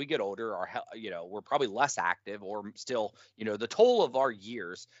 And as we get older, we're probably less active, or still, the toll of our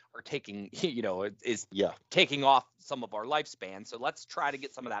years are taking, is taking off some of our lifespan. So let's try to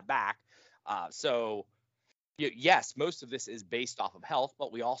get some of that back. Yes, most of this is based off of health,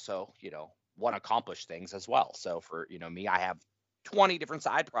 but we also, want to accomplish things as well. So for, me, I have 20 different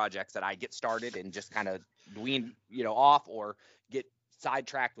side projects that I get started and just kind of wean, off or get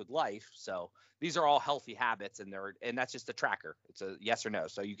sidetracked with life. So these are all healthy habits, and that's just a tracker. It's a yes or no.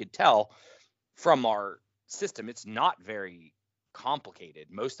 So you could tell from our system, it's not very complicated.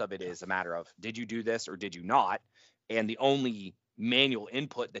 Most of it is a matter of, did you do this or did you not? And the only manual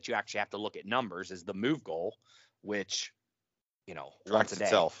input that you actually have to look at numbers is the move goal, which, once a day.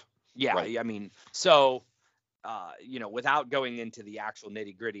 Itself. Yeah. Right. I mean, so, without going into the actual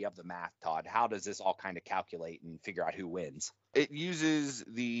nitty gritty of the math, Todd, how does this all kind of calculate and figure out who wins? It uses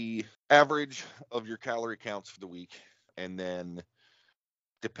the average of your calorie counts for the week. And then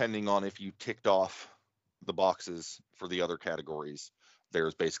depending on if you ticked off the boxes for the other categories,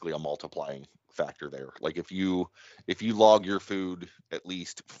 there's basically a multiplying factor there. Like if you log your food at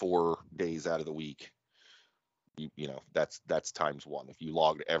least 4 days out of the week, that's times 1. If you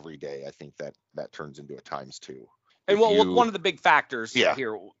logged every day, I think that turns into a times 2. And one of the big factors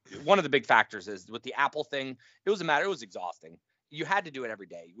here, one of the big factors is with the Apple thing, it was exhausting. You had to do it every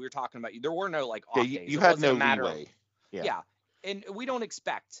day. We were talking about, there were no like off days. You had no leeway. Yeah. And we don't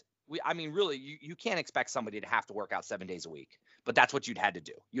expect, really, you can't expect somebody to have to work out 7 days a week, but that's what you'd had to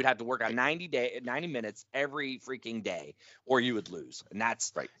do. You'd have to work out 90 minutes every freaking day, or you would lose. And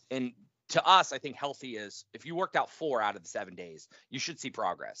that's right. And to us, I think healthy is, if you worked out 4 out of the 7 days, you should see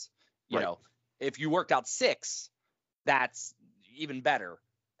progress. If you worked out 6, that's even better.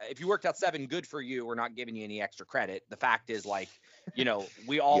 If you worked out 7, good for you. We're not giving you any extra credit. The fact is,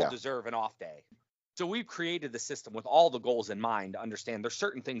 we all deserve an off day. So we've created the system with all the goals in mind to understand there's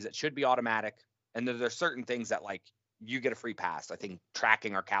certain things that should be automatic, and then there's certain things that you get a free pass. I think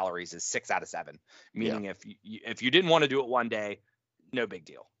tracking our calories is 6 out of 7, meaning if you didn't want to do it one day, no big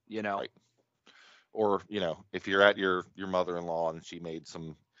deal, Right. Or, if you're at your mother-in-law and she made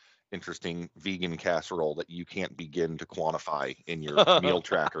some interesting vegan casserole that you can't begin to quantify in your meal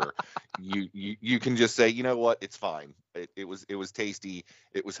tracker, you can just say, you know what, it's fine. It was tasty.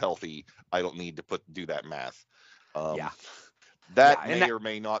 It was healthy. I don't need to do that math. That may or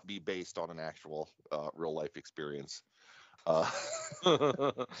may not be based on an actual real life experience. We've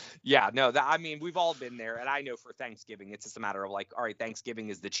all been there, and I know for Thanksgiving, it's just a matter of all right, Thanksgiving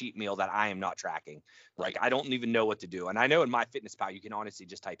is the cheat meal that I am not tracking. Like, I don't even know what to do. And I know in MyFitnessPal, you can honestly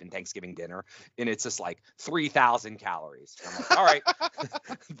just type in Thanksgiving dinner, and it's just 3,000 calories. And I'm like, all right,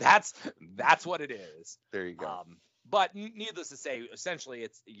 that's what it is. There you go. But needless to say, essentially,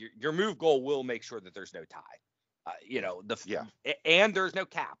 it's your move goal will make sure that there's no tie. And there's no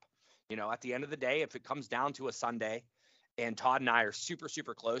cap. At the end of the day, if it comes down to a Sunday, and Todd and I are super,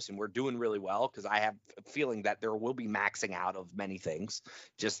 super close, and we're doing really well, because I have a feeling that there will be maxing out of many things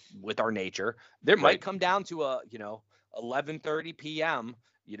just with our nature. There might come down to 11:30 p.m.,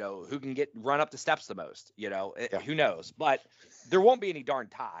 who can run up the steps the most, who knows? But there won't be any darn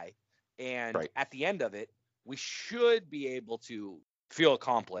tie. And at the end of it, we should be able to feel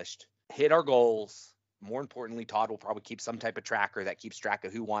accomplished, hit our goals. More importantly, Todd will probably keep some type of tracker that keeps track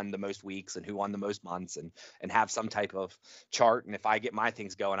of who won the most weeks and who won the most months, and have some type of chart. And if I get my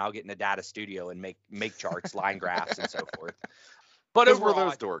things going, I'll get in a data studio and make charts, line graphs, and so forth. But overall, we're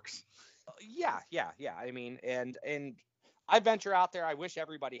those dorks. Yeah. I mean, and I venture out there. I wish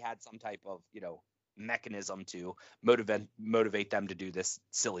everybody had some type of, mechanism to motivate them to do this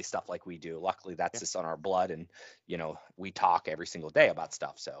silly stuff like we do. Luckily, that's just on our blood, and we talk every single day about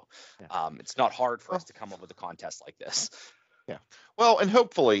stuff, so it's not hard for us to come up with a contest like this. Well, and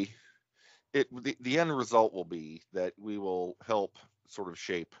hopefully the end result will be that we will help sort of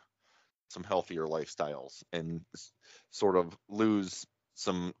shape some healthier lifestyles and sort of lose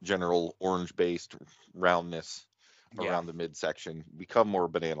some general orange based roundness around the midsection, become more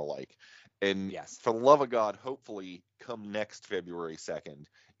banana like. And for the love of God, hopefully come next February 2nd,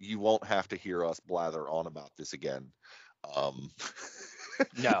 you won't have to hear us blather on about this again.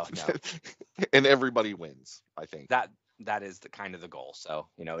 No. And everybody wins, I think. That is the kind of the goal. So,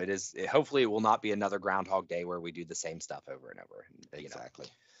 hopefully it will not be another Groundhog Day where we do the same stuff over and over. Exactly.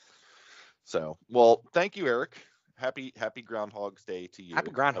 So, well, thank you, Eric. Happy Groundhog's Day to you.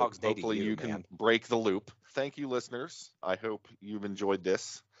 Happy Groundhog's Day to you. Hopefully you can break the loop. Thank you, listeners. I hope you've enjoyed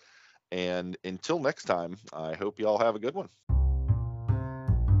this. And until next time, I hope you all have a good one.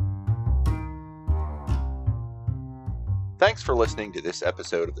 Thanks for listening to this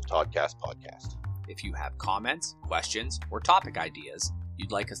episode of the Toddcast Podcast. If you have comments, questions, or topic ideas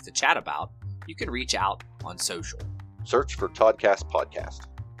you'd like us to chat about, you can reach out on social. Search for Toddcast Podcast.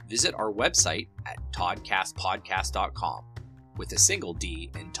 Visit our website at toddcastpodcast.com with a single D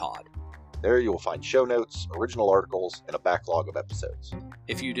in Todd. There you will find show notes, original articles, and a backlog of episodes.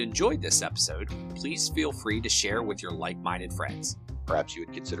 If you'd enjoyed this episode, please feel free to share with your like-minded friends. Perhaps you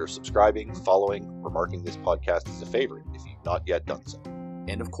would consider subscribing, following, or marking this podcast as a favorite if you've not yet done so.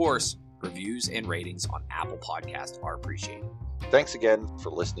 And of course, reviews and ratings on Apple Podcasts are appreciated. Thanks again for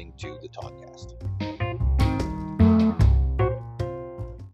listening to the Toddcast.